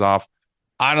hands off.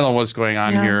 I don't know what's going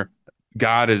on here.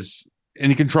 God is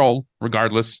in control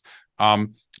regardless.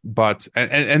 But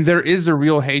there is a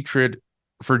real hatred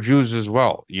for Jews as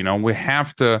well. We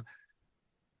have to,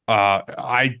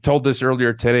 I told this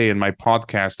earlier today in my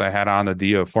podcast. I had on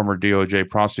a former DOJ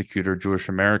prosecutor, Jewish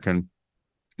American,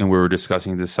 and we were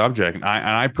discussing this subject. And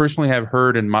I personally have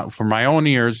heard from my own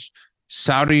ears,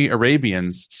 Saudi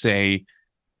Arabians say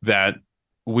that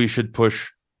we should push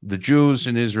the Jews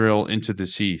in Israel into the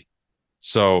sea.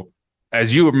 So,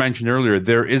 as you mentioned earlier,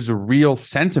 there is a real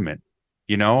sentiment,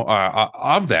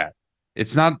 of that.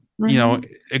 It's not,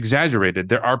 exaggerated.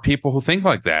 There are people who think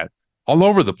like that all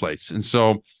over the place. And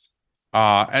so,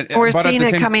 we're seeing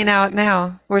it coming out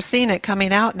now. We're seeing it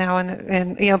coming out now.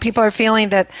 And people are feeling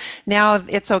that now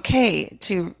it's okay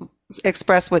to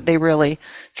express what they really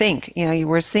think.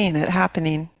 We're seeing it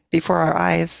happening before our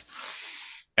eyes.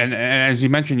 And as you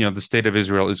mentioned, the state of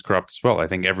Israel is corrupt as well. I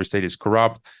think every state is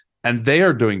corrupt. And they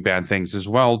are doing bad things as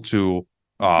well to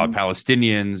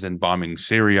Palestinians and bombing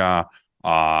Syria,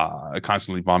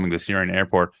 constantly bombing the Syrian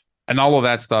airport, and all of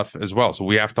that stuff as well. So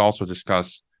we have to also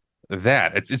discuss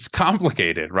that. It's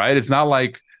complicated, right? It's not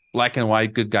like black and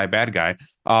white, good guy, bad guy.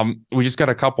 We just got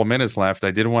a couple minutes left.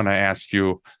 I did want to ask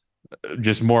you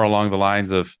just more along the lines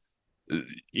of,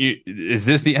 is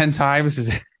this the end times?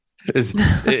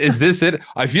 Is this it?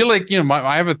 I feel like,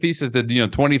 I have a thesis that,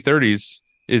 2030s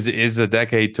is a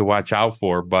decade to watch out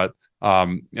for, but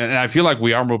and I feel like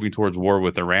we are moving towards war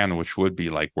with Iran, which would be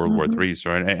like World War III.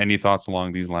 So any thoughts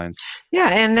along these lines? Yeah,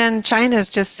 and then China's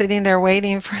just sitting there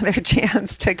waiting for their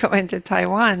chance to go into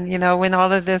Taiwan, when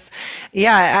all of this,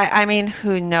 I mean,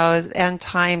 who knows? End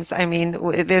times, I mean,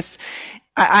 this,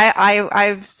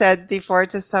 I've said before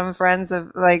to some friends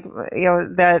of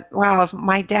that, wow, if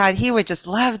my dad, he would just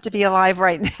love to be alive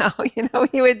right now.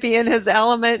 He would be in his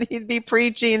element. He'd be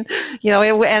preaching,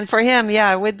 and for him,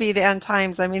 it would be the end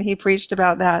times. I mean, he preached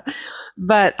about that,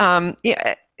 but,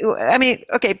 I mean,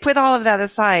 okay, put all of that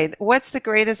aside. What's the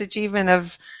greatest achievement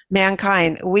of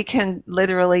mankind? We can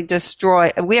literally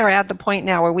we are at the point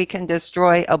now where we can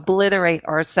obliterate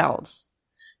ourselves.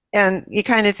 And you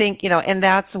kind of think, and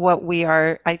that's what we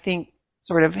are, I think,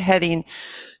 sort of heading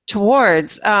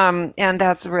towards. And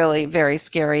that's really very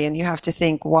scary. And you have to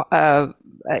think,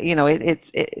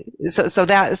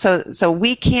 so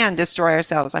we can destroy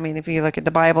ourselves. I mean, if you look at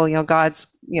the Bible,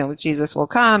 God's, Jesus will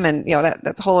come, and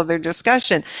that's a whole other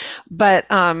discussion. But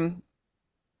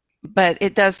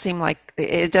it does seem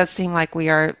like we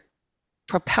are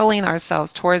propelling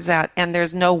ourselves towards that, and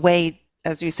there's no way.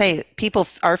 As you say, people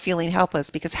are feeling helpless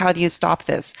because how do you stop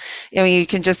this? You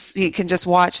can just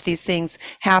watch these things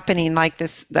happening like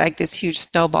this huge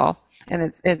snowball, and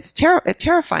it's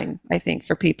terrifying, I think,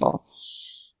 for people.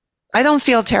 I don't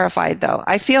feel terrified though.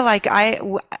 I feel like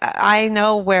I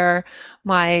know where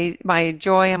my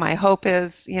joy and my hope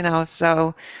is.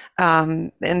 So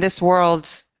in this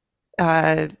world,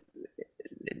 I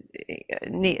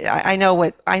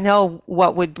know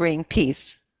what would bring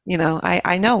peace.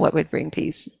 I know what would bring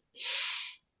peace.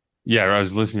 Yeah, I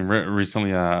was listening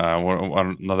recently.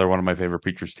 Another one of my favorite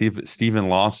preachers, Stephen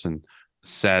Lawson,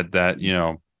 said that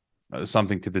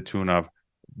something to the tune of,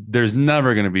 "There's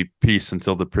never going to be peace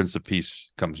until the Prince of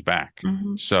Peace comes back."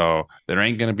 Mm-hmm. So there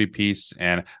ain't going to be peace,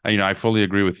 and I fully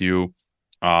agree with you.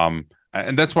 And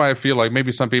that's why I feel like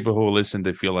maybe some people who listen,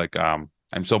 they feel like I'm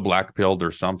so black-pilled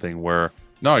or something. Where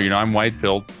no, I'm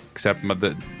white-pilled, except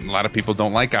that a lot of people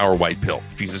don't like our white pill,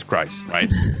 Jesus Christ,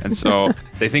 right? And so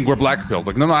they think we're black-pilled.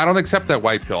 Like, no, I don't accept that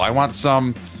white pill. I want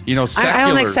some, secular I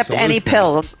don't accept solution. any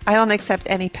pills. I don't accept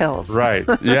any pills. Right,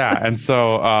 yeah. And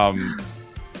so,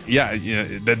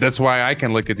 that's why I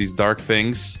can look at these dark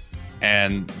things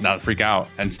and not freak out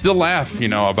and still laugh,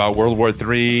 about World War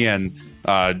III and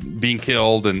being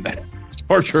killed and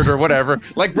tortured or whatever.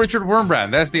 Like Richard Wurmbrand,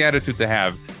 that's the attitude to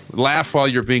have. Laugh while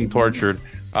you're being tortured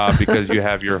because you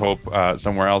have your hope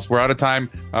somewhere else. We're out of time.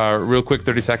 Real quick,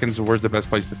 30 seconds. Where's the best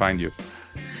place to find you?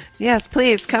 Yes,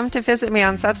 please come to visit me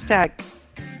on Substack.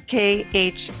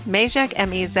 KHMezek,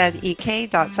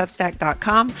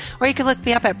 MEZEK.substack.com, or you can look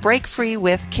me up at Break Free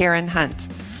with Karen Hunt.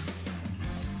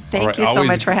 Thank you so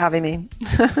much for having me.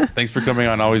 Thanks for coming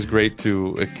on. Always great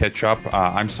to catch up.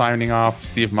 I'm signing off.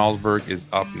 Steve Malzberg is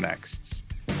up next.